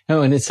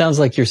 No, and it sounds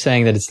like you're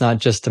saying that it's not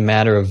just a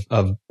matter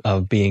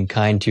of being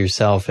kind to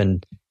yourself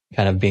and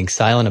kind of being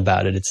silent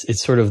about it.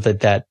 It's sort of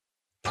that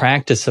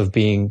practice of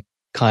being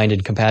kind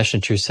and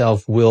compassionate to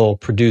yourself will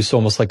produce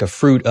almost like a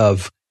fruit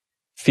of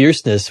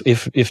fierceness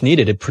if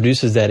needed. It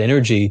produces that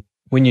energy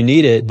when you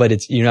need it,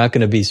 but you're not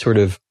going to be sort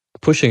of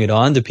pushing it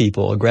on to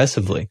people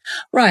aggressively.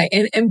 Right.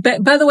 And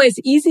by the way, it's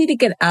easy to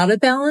get out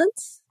of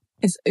balance.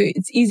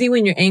 It's easy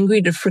when you're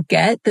angry to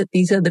forget that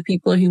these other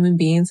people are human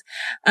beings.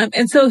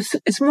 And so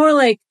it's more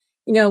like,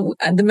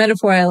 the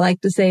metaphor I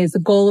like to say is the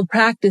goal of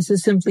practice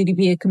is simply to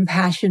be a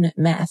compassionate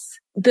mess.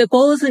 The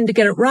goal isn't to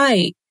get it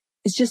right.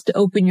 It's just to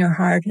open your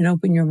heart and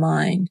open your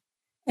mind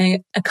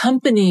and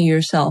accompany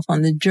yourself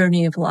on the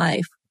journey of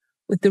life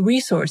with the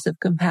resource of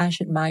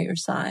compassion by your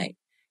side.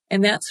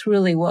 And that's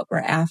really what we're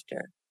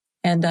after.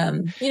 And,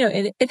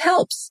 it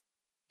helps.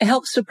 It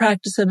helps to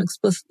practice them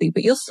explicitly,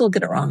 but you'll still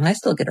get it wrong. I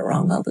still get it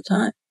wrong all the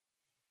time.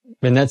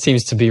 And that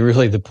seems to be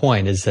really the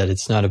point, is that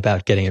it's not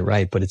about getting it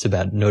right, but it's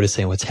about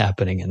noticing what's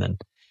happening and then.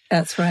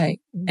 That's right.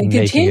 And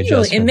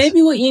continually. And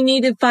maybe what you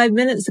needed 5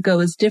 minutes ago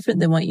is different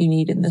than what you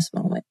need in this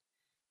moment.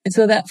 And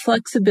so that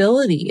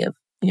flexibility of,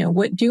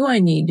 what do I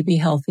need to be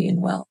healthy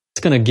and well?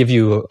 It's going to give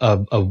you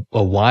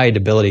a wide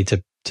ability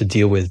to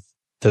deal with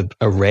the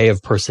array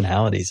of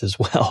personalities as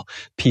well.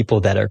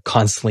 People that are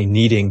constantly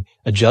needing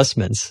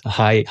adjustments,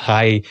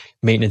 high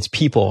maintenance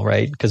people,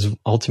 right? Because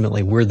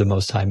ultimately we're the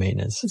most high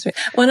maintenance. That's right.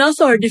 Well, and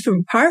also our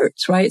different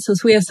parts, right? So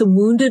we have some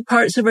wounded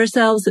parts of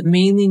ourselves that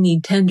mainly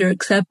need tender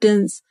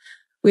acceptance.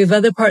 We have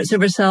other parts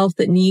of ourselves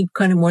that need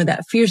kind of more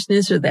that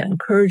fierceness or that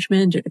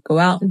encouragement or to go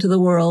out into the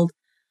world.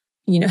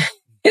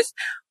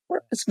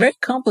 It's very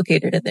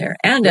complicated in there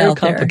and very out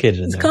there.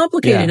 It's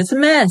complicated. Yeah. It's a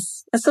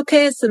mess. That's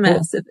okay. It's a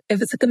mess.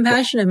 If it's a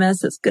compassionate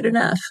mess, it's good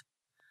enough.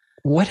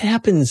 What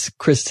happens,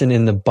 Kristin,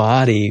 in the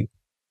body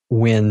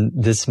when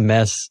this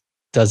mess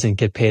doesn't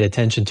get paid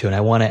attention to? And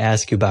I want to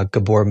ask you about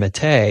Gabor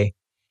Mate,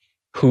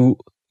 who,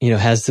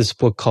 has this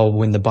book called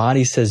When the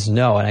Body Says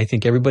No. And I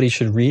think everybody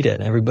should read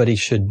it. Everybody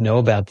should know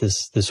about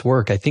this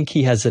work. I think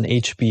he has an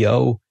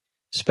HBO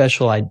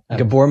special.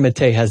 Gabor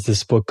Mate has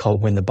this book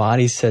called When the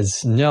Body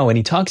Says No, and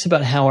he talks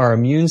about how our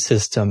immune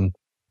system,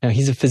 now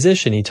he's a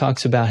physician, he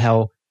talks about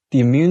how the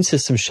immune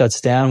system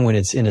shuts down when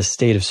it's in a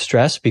state of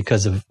stress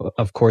because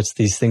of course,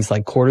 these things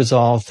like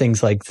cortisol,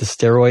 things like the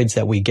steroids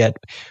that we get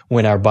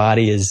when our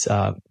body is,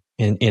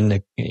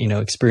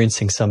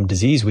 experiencing some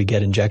disease, we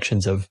get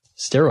injections of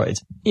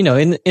steroids.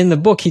 In the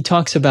book, he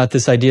talks about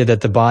this idea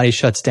that the body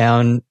shuts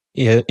down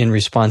in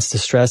response to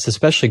stress,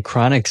 especially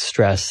chronic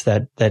stress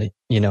that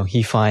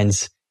he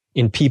finds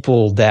in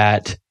people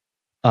that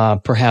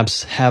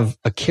perhaps have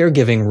a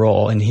caregiving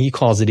role, and he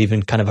calls it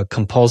even kind of a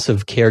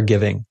compulsive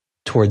caregiving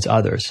towards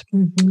others.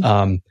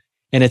 Mm-hmm.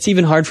 And it's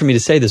even hard for me to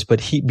say this,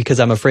 but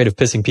because I'm afraid of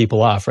pissing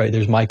people off, right?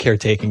 There's my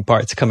caretaking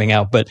parts coming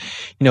out, but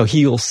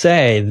he will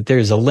say that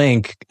there's a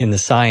link in the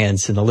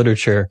science, in the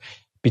literature,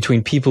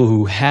 between people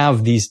who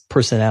have these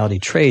personality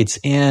traits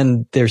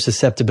and their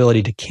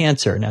susceptibility to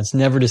cancer. Now, it's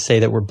never to say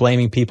that we're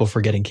blaming people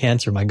for getting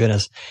cancer, my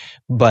goodness,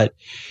 but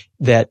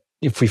that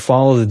if we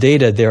follow the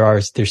data,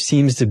 there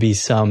seems to be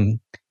some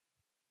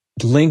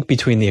link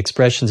between the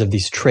expressions of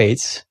these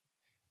traits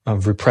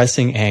of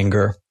repressing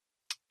anger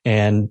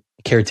and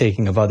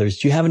caretaking of others.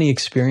 Do you have any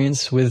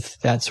experience with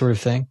that sort of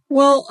thing?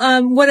 Well,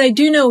 what I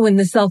do know in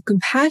the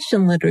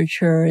self-compassion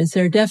literature is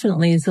there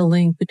definitely is a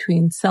link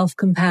between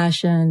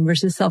self-compassion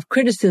versus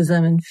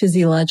self-criticism and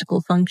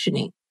physiological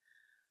functioning,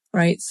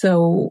 right?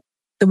 So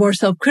the more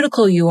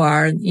self-critical you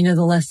are, the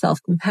less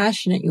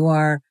self-compassionate you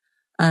are,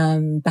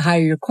 the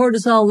higher your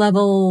cortisol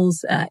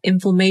levels,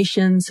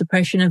 inflammation,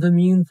 suppression of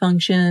immune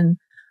function,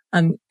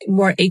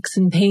 more aches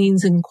and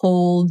pains and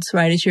colds,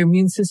 right? As your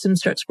immune system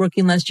starts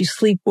working less, you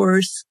sleep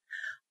worse.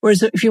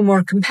 Whereas if you're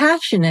more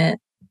compassionate,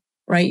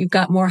 right, you've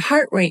got more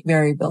heart rate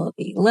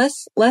variability,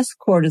 less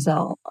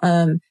cortisol,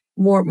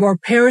 more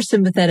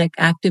parasympathetic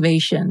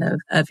activation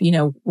of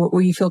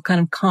where you feel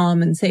kind of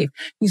calm and safe.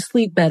 You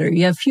sleep better.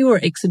 You have fewer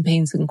aches and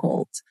pains and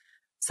colds.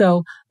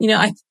 So,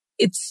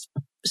 it's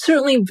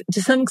certainly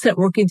to some extent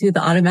working through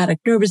the automatic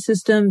nervous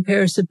system,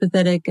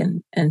 parasympathetic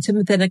and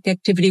sympathetic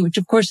activity, which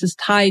of course is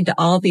tied to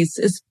all these.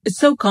 It's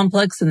so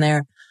complex in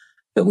there.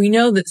 But we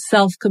know that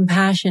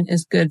self-compassion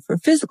is good for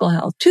physical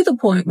health to the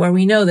point where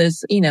we know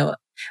there's,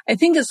 I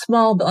think it's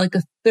small, but like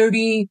a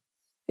 30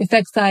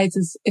 effect size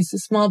is a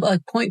small, but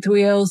like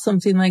 0.30,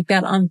 something like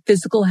that on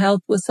physical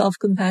health with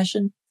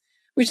self-compassion,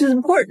 which is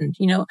important.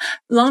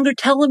 Longer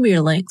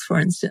telomere length, for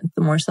instance,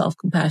 the more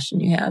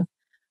self-compassion you have.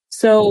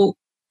 So,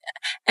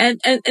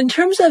 and in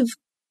terms of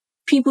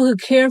people who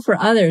care for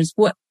others,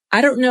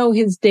 I don't know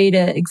his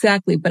data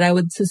exactly, but I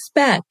would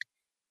suspect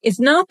it's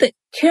not that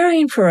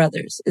caring for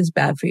others is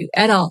bad for you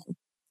at all.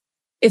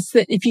 It's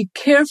that if you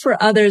care for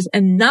others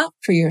and not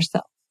for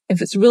yourself,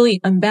 if it's really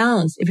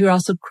unbalanced, if you're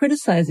also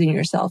criticizing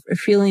yourself or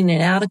feeling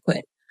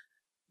inadequate,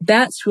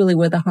 that's really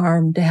where the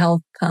harm to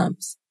health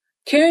comes.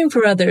 Caring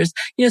for others,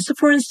 so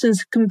for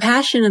instance,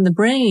 compassion in the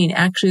brain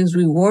actually is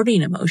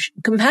rewarding emotion.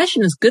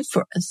 Compassion is good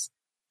for us.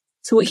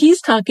 So what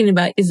he's talking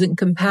about isn't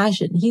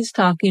compassion. He's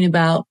talking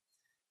about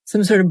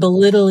some sort of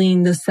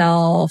belittling the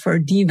self or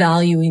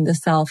devaluing the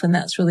self, and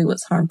that's really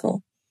what's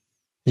harmful.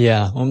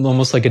 Yeah,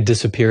 almost like a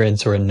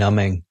disappearance or a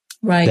numbing.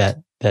 Right.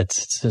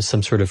 That's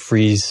some sort of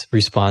freeze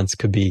response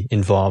could be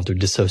involved or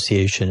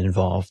dissociation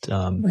involved.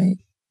 Right.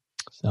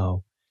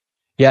 So,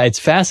 yeah, it's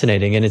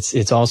fascinating, and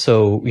it's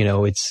also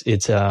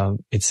it's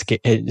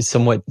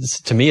somewhat,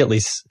 to me at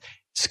least,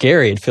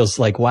 scary. It feels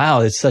like,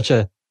 wow, it's such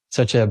a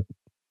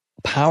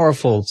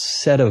powerful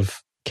set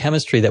of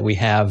chemistry that we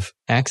have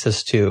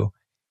access to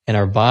in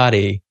our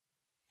body,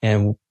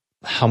 and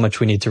how much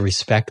we need to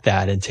respect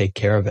that and take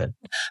care of it.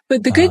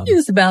 But the good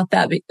news about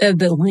that,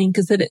 the link,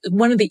 is that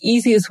one of the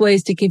easiest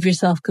ways to give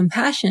yourself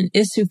compassion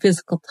is through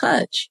physical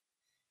touch.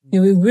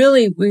 We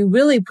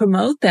really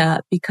promote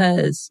that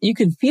because you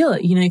can feel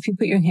it. If you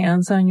put your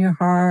hands on your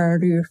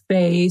heart or your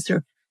face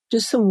or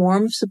just some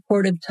warm,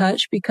 supportive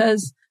touch,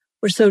 because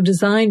we're so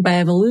designed by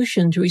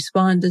evolution to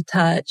respond to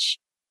touch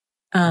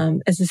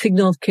as a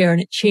signal of care,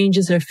 and it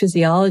changes our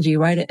physiology,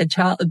 right?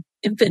 An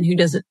infant who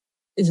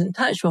isn't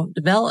touched won't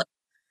develop.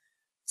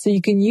 So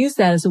you can use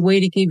that as a way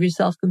to give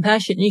yourself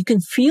compassion, and you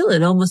can feel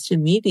it almost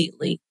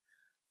immediately.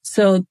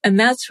 So, and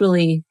that's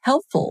really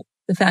helpful.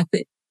 The fact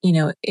that,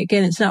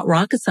 again, it's not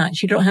rocket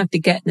science. You don't have to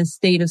get in a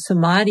state of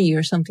samadhi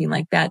or something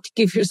like that to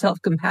give yourself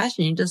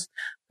compassion. You just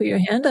put your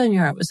hand on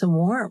your heart with some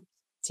warmth.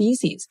 It's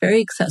easy. It's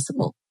very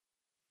accessible.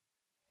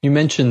 You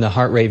mentioned the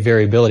heart rate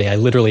variability. I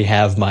literally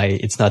have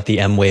it's not the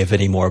M-Wave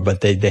anymore,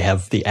 but they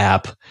have the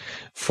app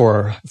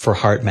for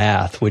heart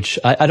math, which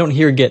I don't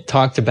hear get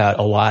talked about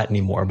a lot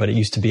anymore, but it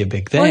used to be a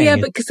big thing. Oh yeah,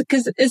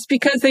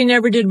 because they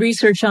never did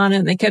research on it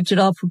and they kept it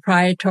all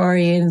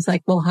proprietary. And it's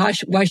like, well,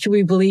 why should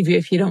we believe you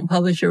if you don't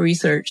publish your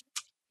research?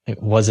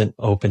 It wasn't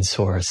open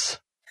source.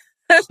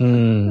 But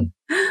do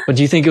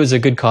you think it was a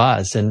good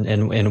cause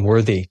and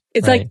worthy?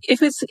 It's right? Like,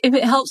 if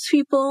it helps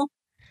people,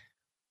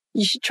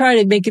 you should try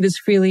to make it as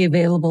freely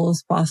available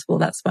as possible.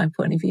 That's my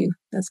point of view.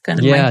 That's kind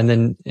of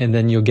and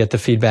then you'll get the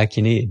feedback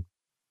you need.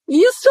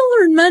 You'll still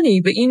earn money,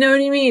 but you know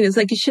what I mean? It's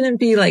like, it shouldn't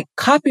be like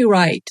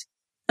copyright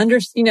I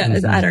don't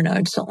know.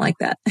 I just don't like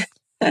that.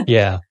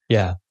 Yeah.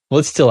 Well,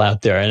 it's still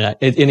out there. And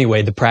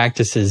anyway, the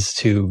practice is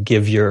to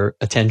give your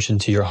attention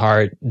to your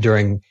heart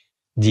during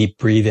deep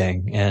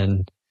breathing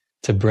and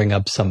to bring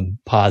up some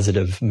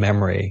positive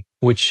memory,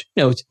 which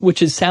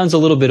sounds a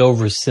little bit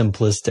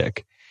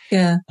oversimplistic.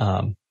 Yeah.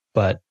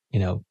 But,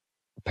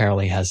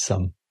 apparently has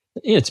some,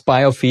 it's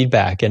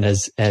biofeedback. And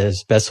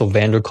as Bessel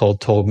van der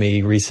Kolk told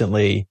me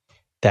recently,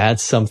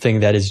 that's something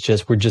that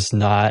is we're just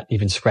not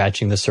even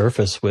scratching the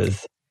surface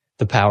with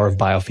the power of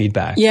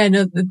biofeedback. Yeah,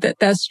 no,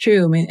 that's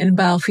true. I mean, and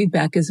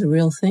biofeedback is a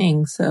real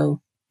thing. So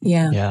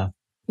yeah.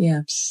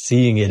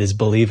 Seeing it is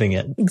believing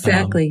it.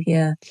 Exactly.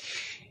 Yeah.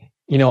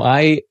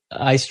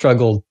 I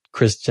struggled,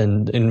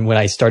 Kristin, and when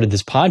I started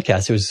this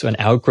podcast, it was an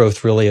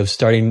outgrowth really of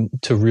starting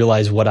to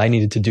realize what I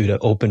needed to do to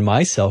open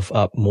myself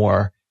up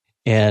more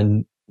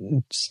and,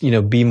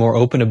 be more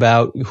open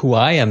about who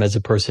I am as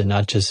a person,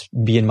 not just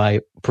be in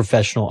my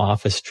professional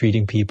office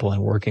treating people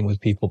and working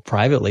with people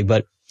privately,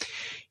 but,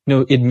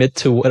 admit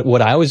to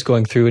what I was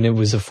going through. And it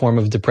was a form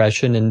of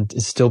depression and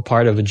is still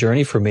part of a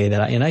journey for me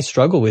that I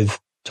struggle with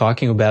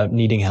talking about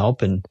needing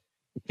help and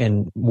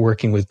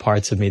working with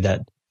parts of me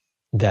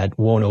that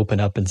won't open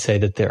up and say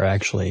that they're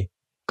actually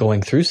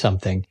going through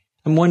something.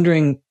 I'm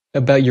wondering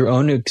about your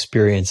own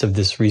experience of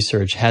this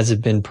research. Has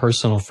it been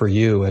personal for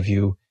you? Have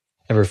you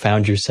ever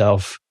found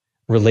yourself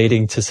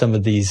relating to some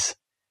of these,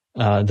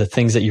 the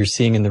things that you're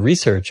seeing in the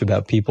research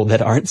about people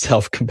that aren't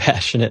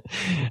self-compassionate?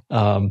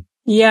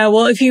 Yeah.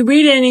 Well, if you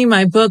read any of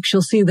my books,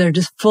 you'll see they're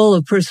just full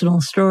of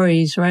personal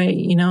stories, right?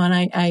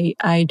 And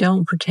I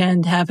don't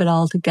pretend to have it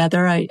all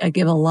together. I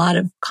give a lot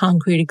of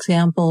concrete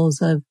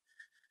examples of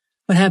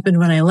what happened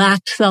when I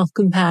lacked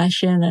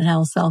self-compassion and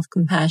how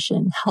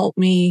self-compassion helped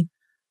me.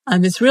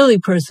 It's really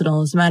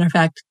personal. As a matter of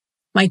fact,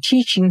 my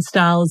teaching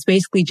style is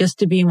basically just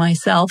to be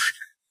myself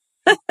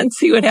and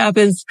see what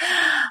happens.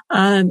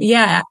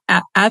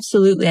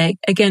 Absolutely.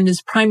 Again,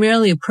 it's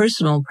primarily a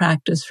personal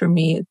practice for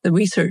me. The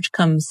research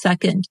comes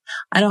second.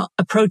 I don't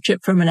approach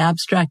it from an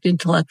abstract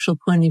intellectual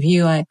point of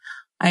view. I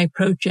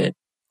approach it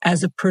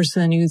as a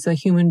person who's a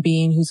human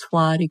being who's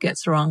flawed, who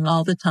gets wrong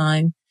all the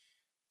time,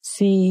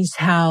 sees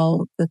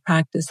how the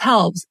practice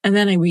helps, and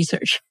then I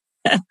research.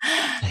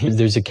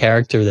 There's a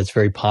character that's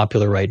very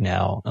popular right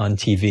now on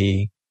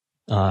TV,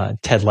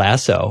 Ted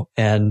Lasso,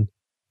 and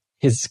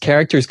his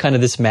character is kind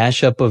of this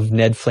mashup of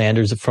Ned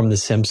Flanders from The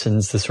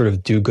Simpsons, the sort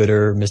of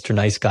do-gooder, Mr.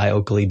 Nice Guy,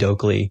 Oakley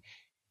Dokley,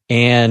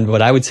 and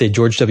what I would say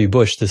George W.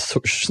 Bush, this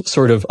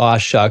sort of aw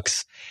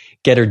shucks,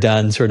 get her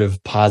done sort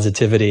of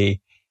positivity.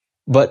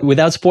 But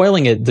without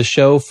spoiling it, the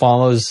show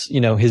follows,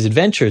 his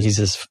adventures. He's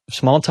this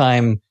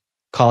small-time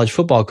college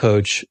football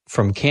coach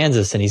from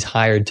Kansas, and he's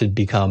hired to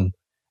become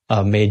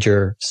a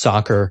major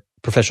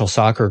professional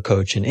soccer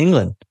coach in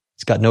England.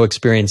 He's got no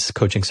experience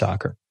coaching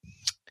soccer.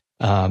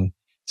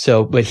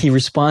 But he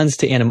responds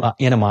to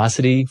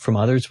animosity from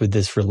others with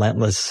this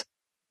relentless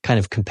kind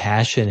of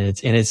compassion,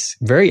 and it's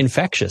very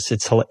infectious.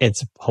 It's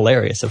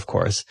hilarious, of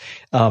course.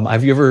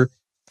 Have you ever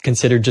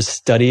considered just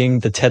studying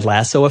the Ted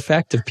Lasso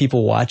effect of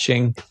people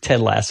watching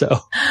Ted Lasso?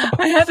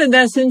 I haven't.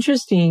 That's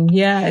interesting.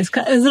 Yeah, it's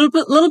a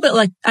little bit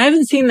like, I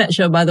haven't seen that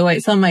show, by the way.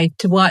 It's on my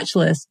to watch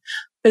list.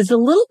 But it's a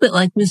little bit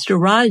like Mr.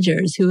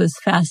 Rogers, who is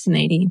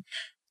fascinating.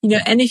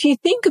 And if you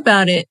think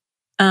about it,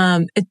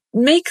 it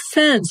makes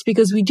sense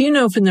because we do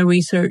know from the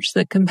research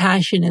that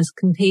compassion is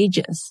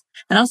contagious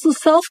and also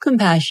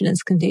self-compassion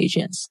is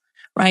contagious,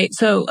 right?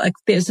 So like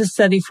there's a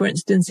study, for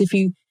instance, if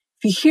you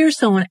hear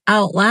someone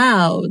out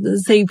loud,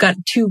 say you've got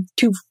two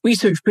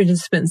research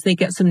participants, they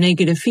get some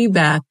negative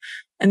feedback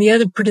and the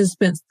other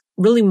participant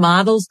really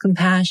models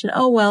compassion.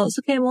 Oh, well, it's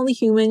okay. I'm only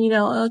human.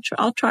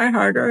 I'll try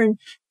harder and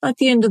not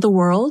the end of the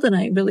world. And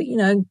I really,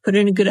 put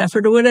in a good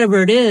effort or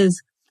whatever it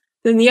is.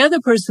 Then the other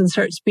person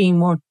starts being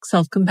more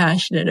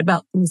self-compassionate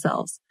about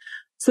themselves.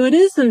 So it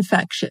is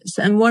infectious.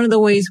 And one of the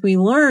ways we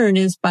learn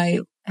is by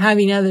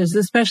having others,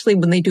 especially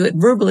when they do it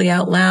verbally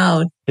out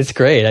loud. It's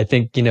great. I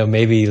think,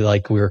 maybe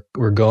like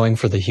we're going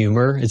for the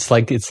humor. It's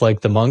like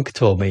the monk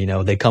told me,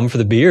 they come for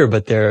the beer,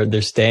 but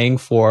they're staying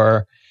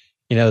for,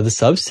 the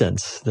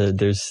substance.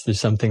 There's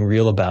something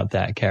real about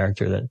that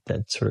character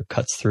that sort of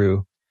cuts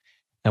through,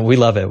 and we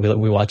love it.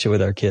 We watch it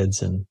with our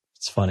kids and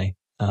it's funny.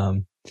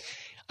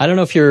 I don't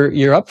know if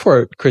you're up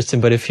for it, Kristin,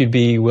 but if you'd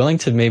be willing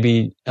to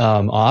maybe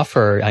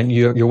offer,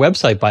 your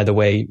website, by the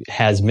way,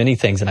 has many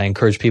things, and I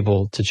encourage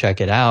people to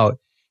check it out.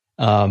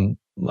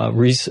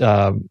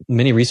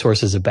 Many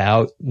resources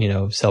about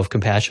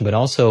self-compassion, but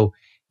also,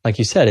 like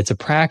you said, it's a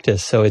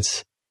practice. So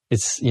it's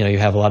you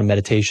have a lot of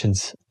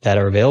meditations that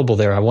are available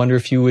there. I wonder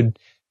if you would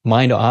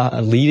mind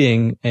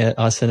leading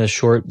us in a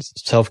short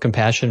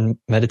self-compassion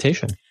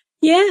meditation.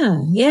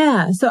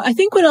 Yeah. So I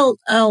think what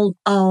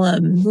I'll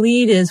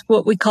lead is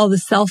what we call the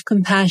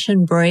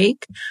self-compassion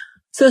break.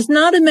 So it's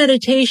not a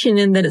meditation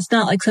in that it's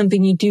not like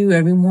something you do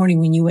every morning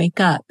when you wake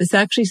up. It's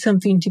actually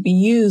something to be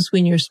used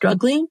when you're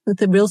struggling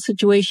with a real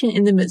situation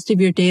in the midst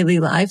of your daily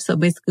life. So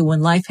basically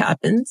when life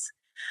happens.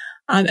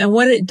 And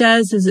what it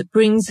does is it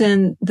brings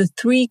in the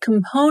three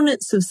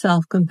components of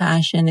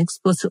self-compassion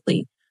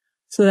explicitly.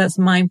 So that's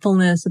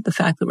mindfulness of the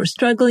fact that we're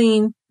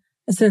struggling,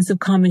 a sense of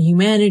common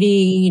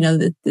humanity,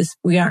 that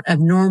we aren't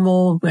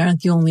abnormal, we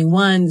aren't the only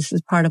one, this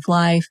is part of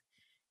life.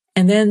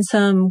 and then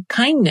some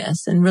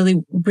kindness, and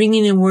really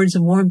bringing in words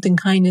of warmth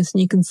and kindness.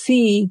 And you can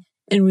see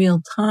in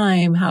real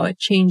time how it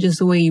changes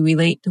the way you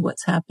relate to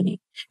what's happening.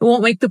 It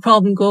won't make the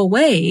problem go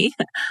away,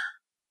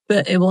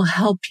 but it will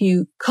help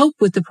you cope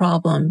with the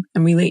problem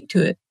and relate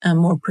to it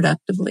more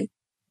productively.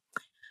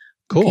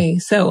 Cool. Okay,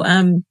 so,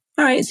 all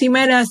right, so you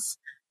might ask,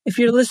 if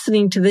you're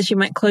listening to this, you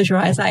might close your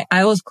eyes. I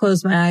always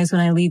close my eyes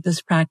when I lead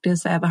this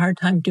practice. I have a hard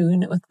time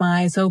doing it with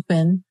my eyes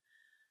open.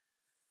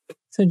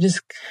 So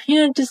just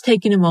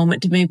taking a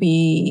moment to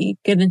maybe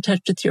get in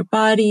touch with your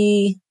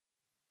body.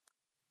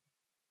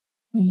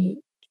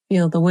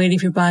 Feel the weight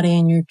of your body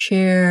in your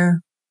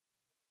chair.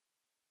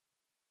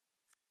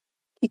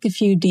 Take a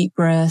few deep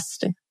breaths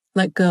to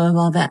let go of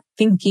all that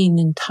thinking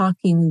and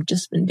talking we've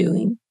just been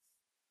doing.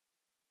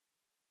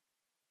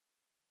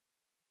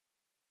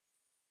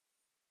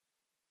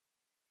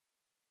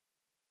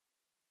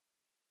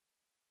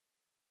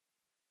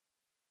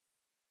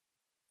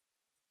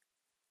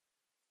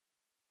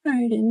 All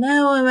right, and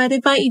now I might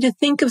invite you to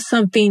think of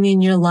something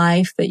in your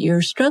life that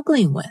you're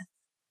struggling with.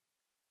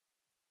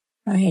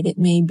 Right, it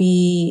may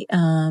be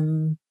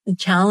a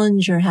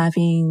challenge you're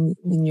having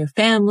in your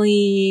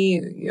family,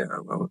 or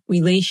your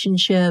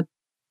relationship.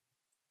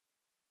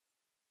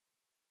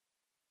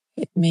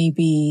 It may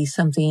be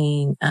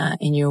something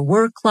in your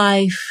work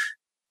life,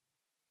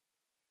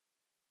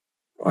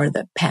 or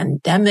the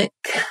pandemic,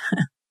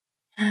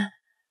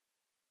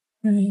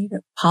 right,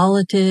 or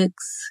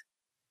politics.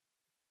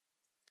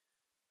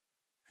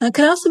 It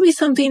could also be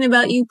something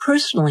about you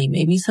personally,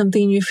 maybe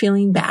something you're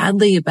feeling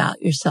badly about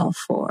yourself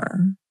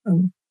for,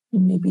 or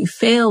maybe you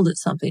failed at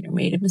something or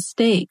made a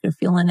mistake or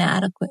feel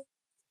inadequate.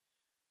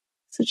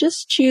 So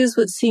just choose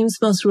what seems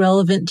most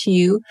relevant to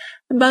you.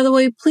 And by the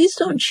way, please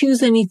don't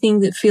choose anything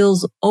that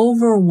feels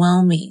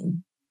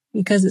overwhelming,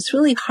 because it's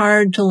really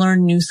hard to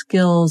learn new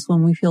skills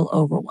when we feel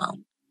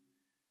overwhelmed.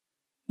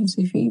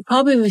 So if you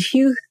probably have a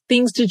few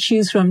things to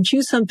choose from,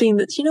 choose something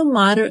that's,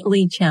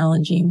 moderately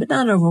challenging, but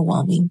not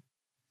overwhelming.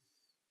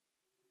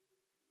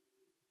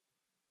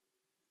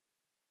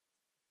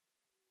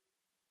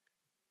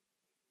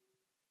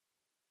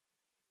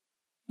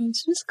 And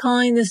so just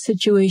calling this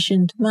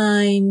situation to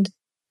mind.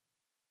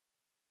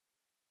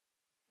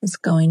 What's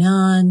going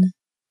on?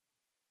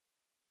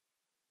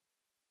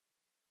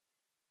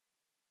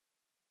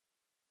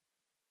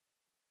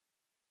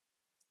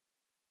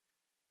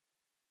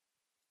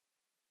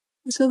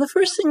 So the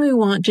first thing we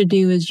want to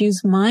do is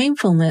use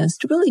mindfulness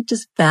to really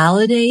just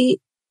validate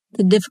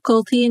the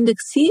difficulty and to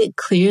see it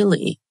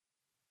clearly.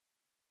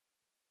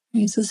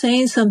 Okay, so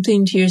saying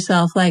something to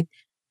yourself like,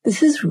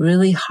 this is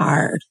really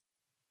hard.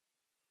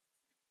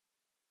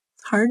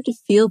 It's hard to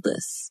feel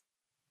this.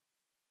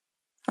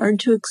 It's hard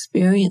to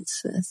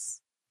experience this.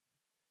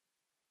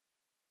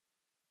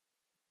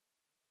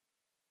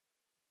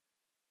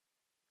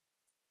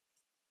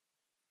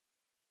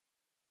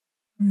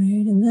 All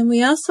right, and then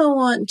we also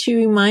want to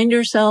remind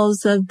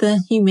ourselves of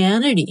the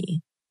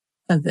humanity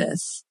of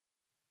this.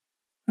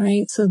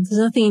 Right? So there's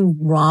nothing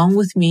wrong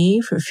with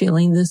me for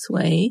feeling this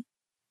way.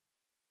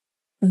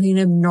 Nothing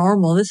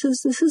abnormal. This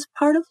is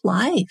part of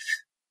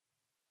life.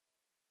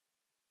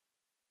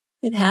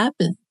 It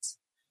happens.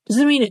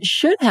 Doesn't mean it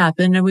should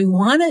happen or we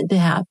want it to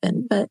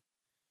happen, but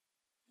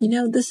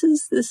this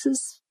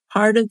is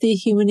part of the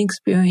human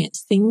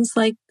experience. Things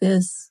like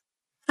this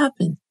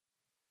happen.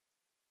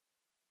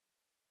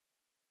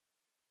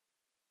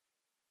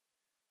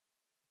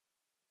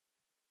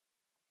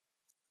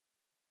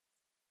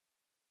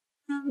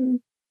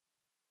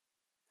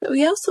 But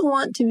we also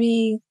want to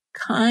be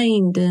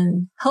kind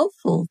and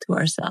helpful to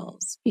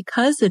ourselves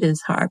because it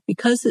is hard,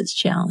 because it's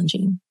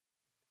challenging.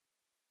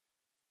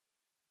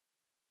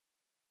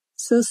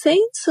 So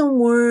saying some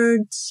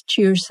words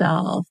to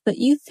yourself that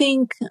you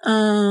think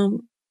are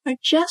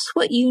just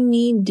what you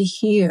need to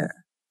hear.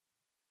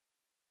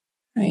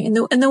 Right?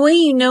 And the way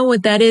you know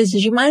what that is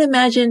you might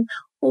imagine,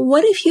 well,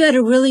 what if you had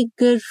a really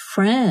good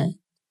friend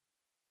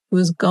who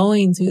was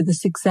going through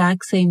this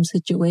exact same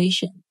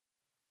situation?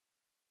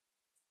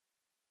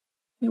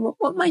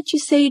 What might you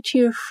say to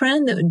your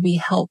friend that would be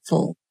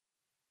helpful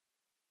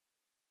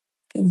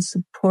and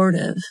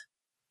supportive?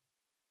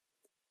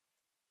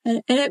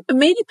 And it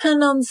may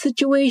depend on the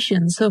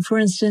situation. So for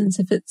instance,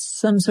 if it's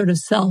some sort of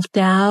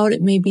self-doubt,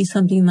 it may be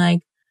something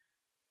like,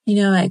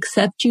 I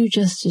accept you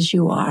just as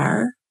you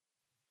are.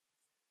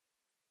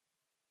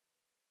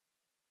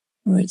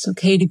 Or it's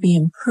okay to be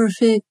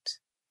imperfect.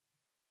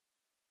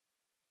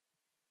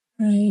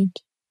 Right?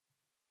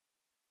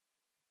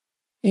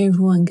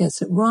 Everyone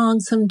gets it wrong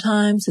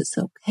sometimes. It's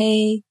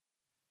okay.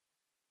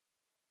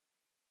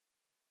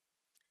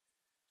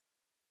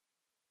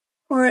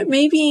 Or it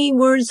may be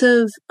words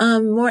of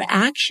more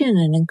action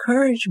and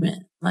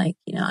encouragement. Like,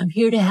 I'm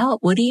here to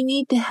help. What do you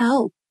need to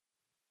help?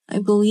 I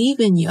believe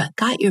in you. I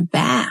got your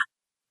back.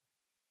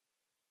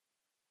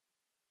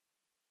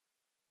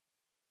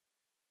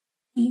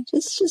 And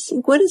just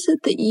think, what is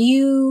it that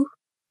you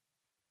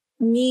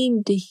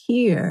need to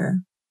hear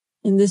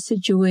in this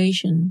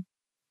situation?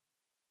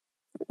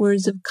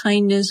 Words of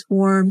kindness,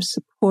 warmth,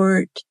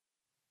 support.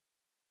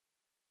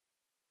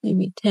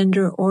 maybe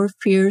tender or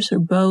fierce or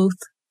both.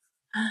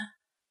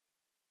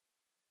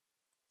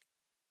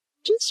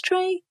 Just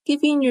try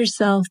giving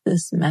yourself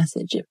this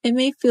message. It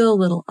may feel a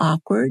little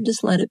awkward.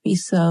 Just let it be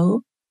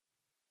so.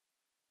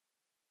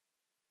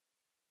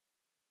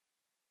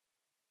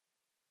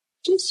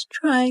 Just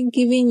try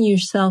giving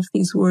yourself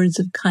these words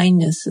of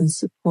kindness and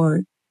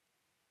support.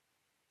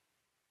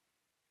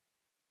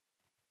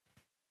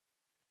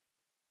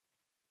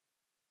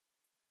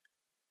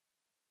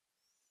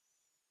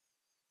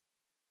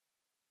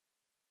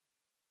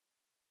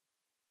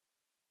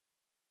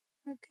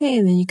 Okay,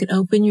 and then you can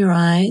open your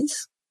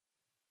eyes.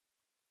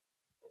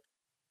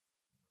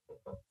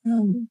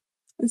 And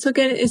so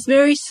again, it's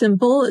very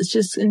simple. It's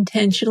just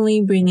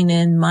intentionally bringing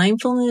in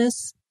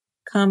mindfulness,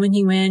 common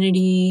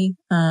humanity,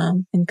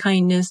 and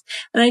kindness.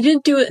 And I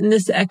didn't do it in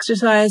this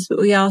exercise, but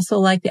we also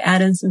like to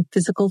add in some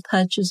physical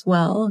touch as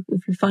well.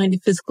 If you find a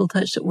physical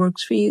touch that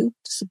works for you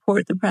to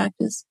support the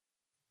practice,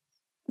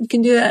 you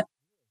can do that.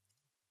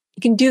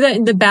 You can do that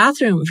in the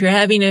bathroom. If you're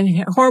having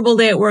a horrible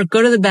day at work,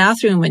 go to the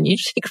bathroom and you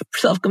take a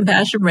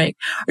self-compassion break.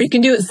 Or you can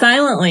do it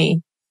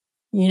silently.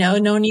 No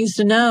one needs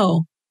to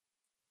know.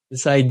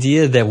 This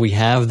idea that we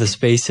have the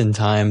space and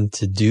time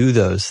to do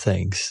those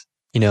things,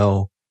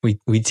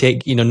 we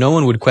take, no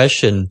one would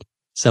question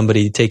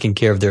somebody taking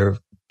care of their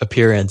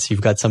appearance.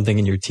 You've got something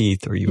in your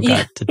teeth or you've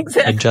got to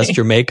adjust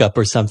your makeup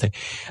or something.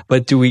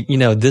 But do we,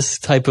 this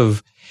type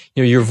of,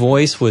 your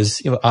voice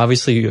was,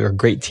 obviously you're a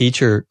great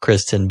teacher,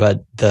 Kristin,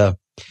 but the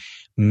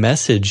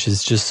message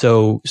is just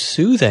so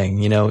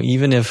soothing,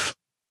 even if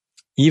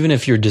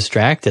you're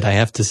distracted, I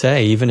have to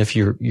say, even if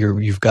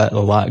you've got a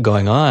lot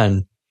going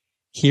on,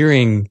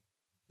 hearing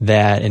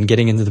that and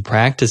getting into the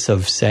practice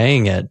of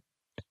saying it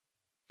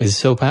is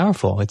so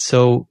powerful. It's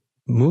so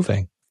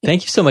moving.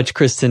 Thank you so much,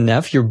 Kristin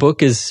Neff. Your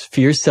book is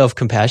Fierce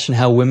Self-Compassion,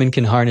 How Women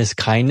Can Harness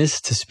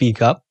Kindness to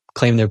Speak Up,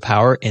 Claim Their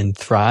Power, and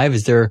Thrive.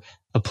 Is there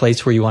a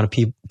place where you want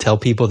to tell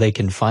people they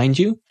can find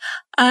you?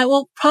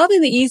 Well, probably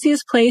the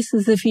easiest place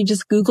is if you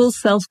just Google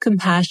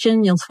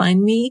self-compassion, you'll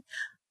find me.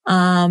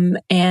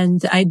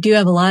 And I do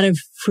have a lot of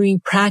free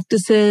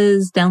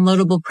practices,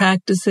 downloadable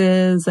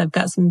practices. I've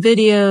got some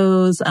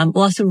videos,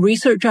 lots of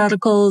research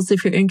articles.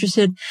 If you're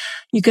interested,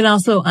 you can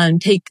also,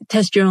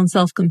 test your own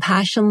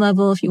self-compassion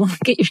level. If you want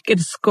to get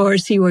a score,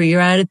 see where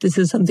you're at. If this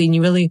is something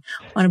you really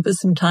want to put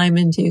some time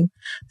into.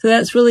 So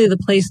that's really the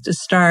place to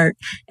start.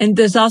 And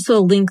there's also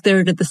a link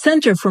there to the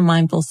Center for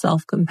Mindful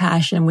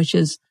Self-Compassion, which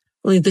is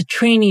really the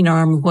training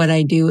arm of what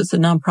I do. It's a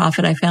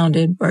nonprofit I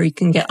founded where you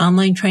can get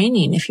online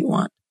training if you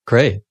want.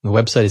 Great. The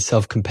website is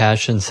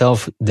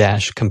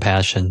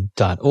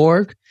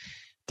self-compassion.org.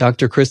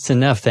 Dr. Kristin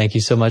Neff, thank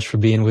you so much for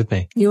being with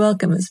me. You're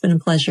welcome. It's been a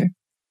pleasure.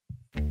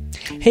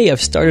 Hey, I've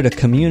started a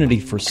community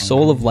for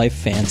Soul of Life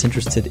fans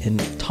interested in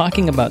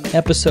talking about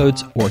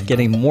episodes or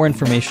getting more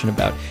information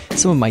about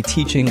some of my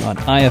teaching on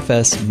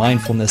IFS,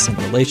 mindfulness, and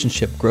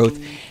relationship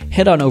growth.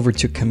 Head on over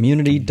to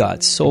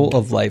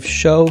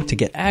community.souloflifeshow to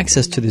get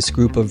access to this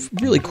group of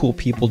really cool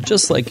people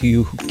just like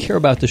you who care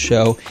about the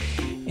show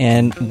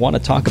and want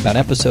to talk about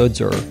episodes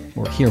or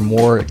hear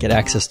more, get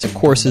access to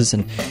courses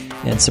and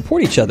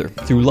support each other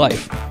through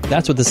life.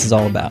 That's what this is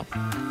all about.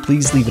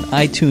 Please leave an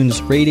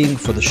iTunes rating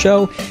for the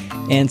show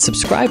and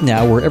subscribe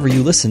now wherever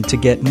you listen to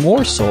get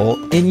more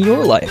soul in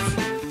your life.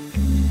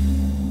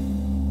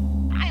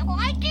 I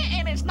like it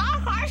and it's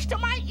not harsh to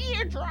my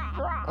eardrum.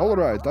 All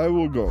right, I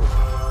will go.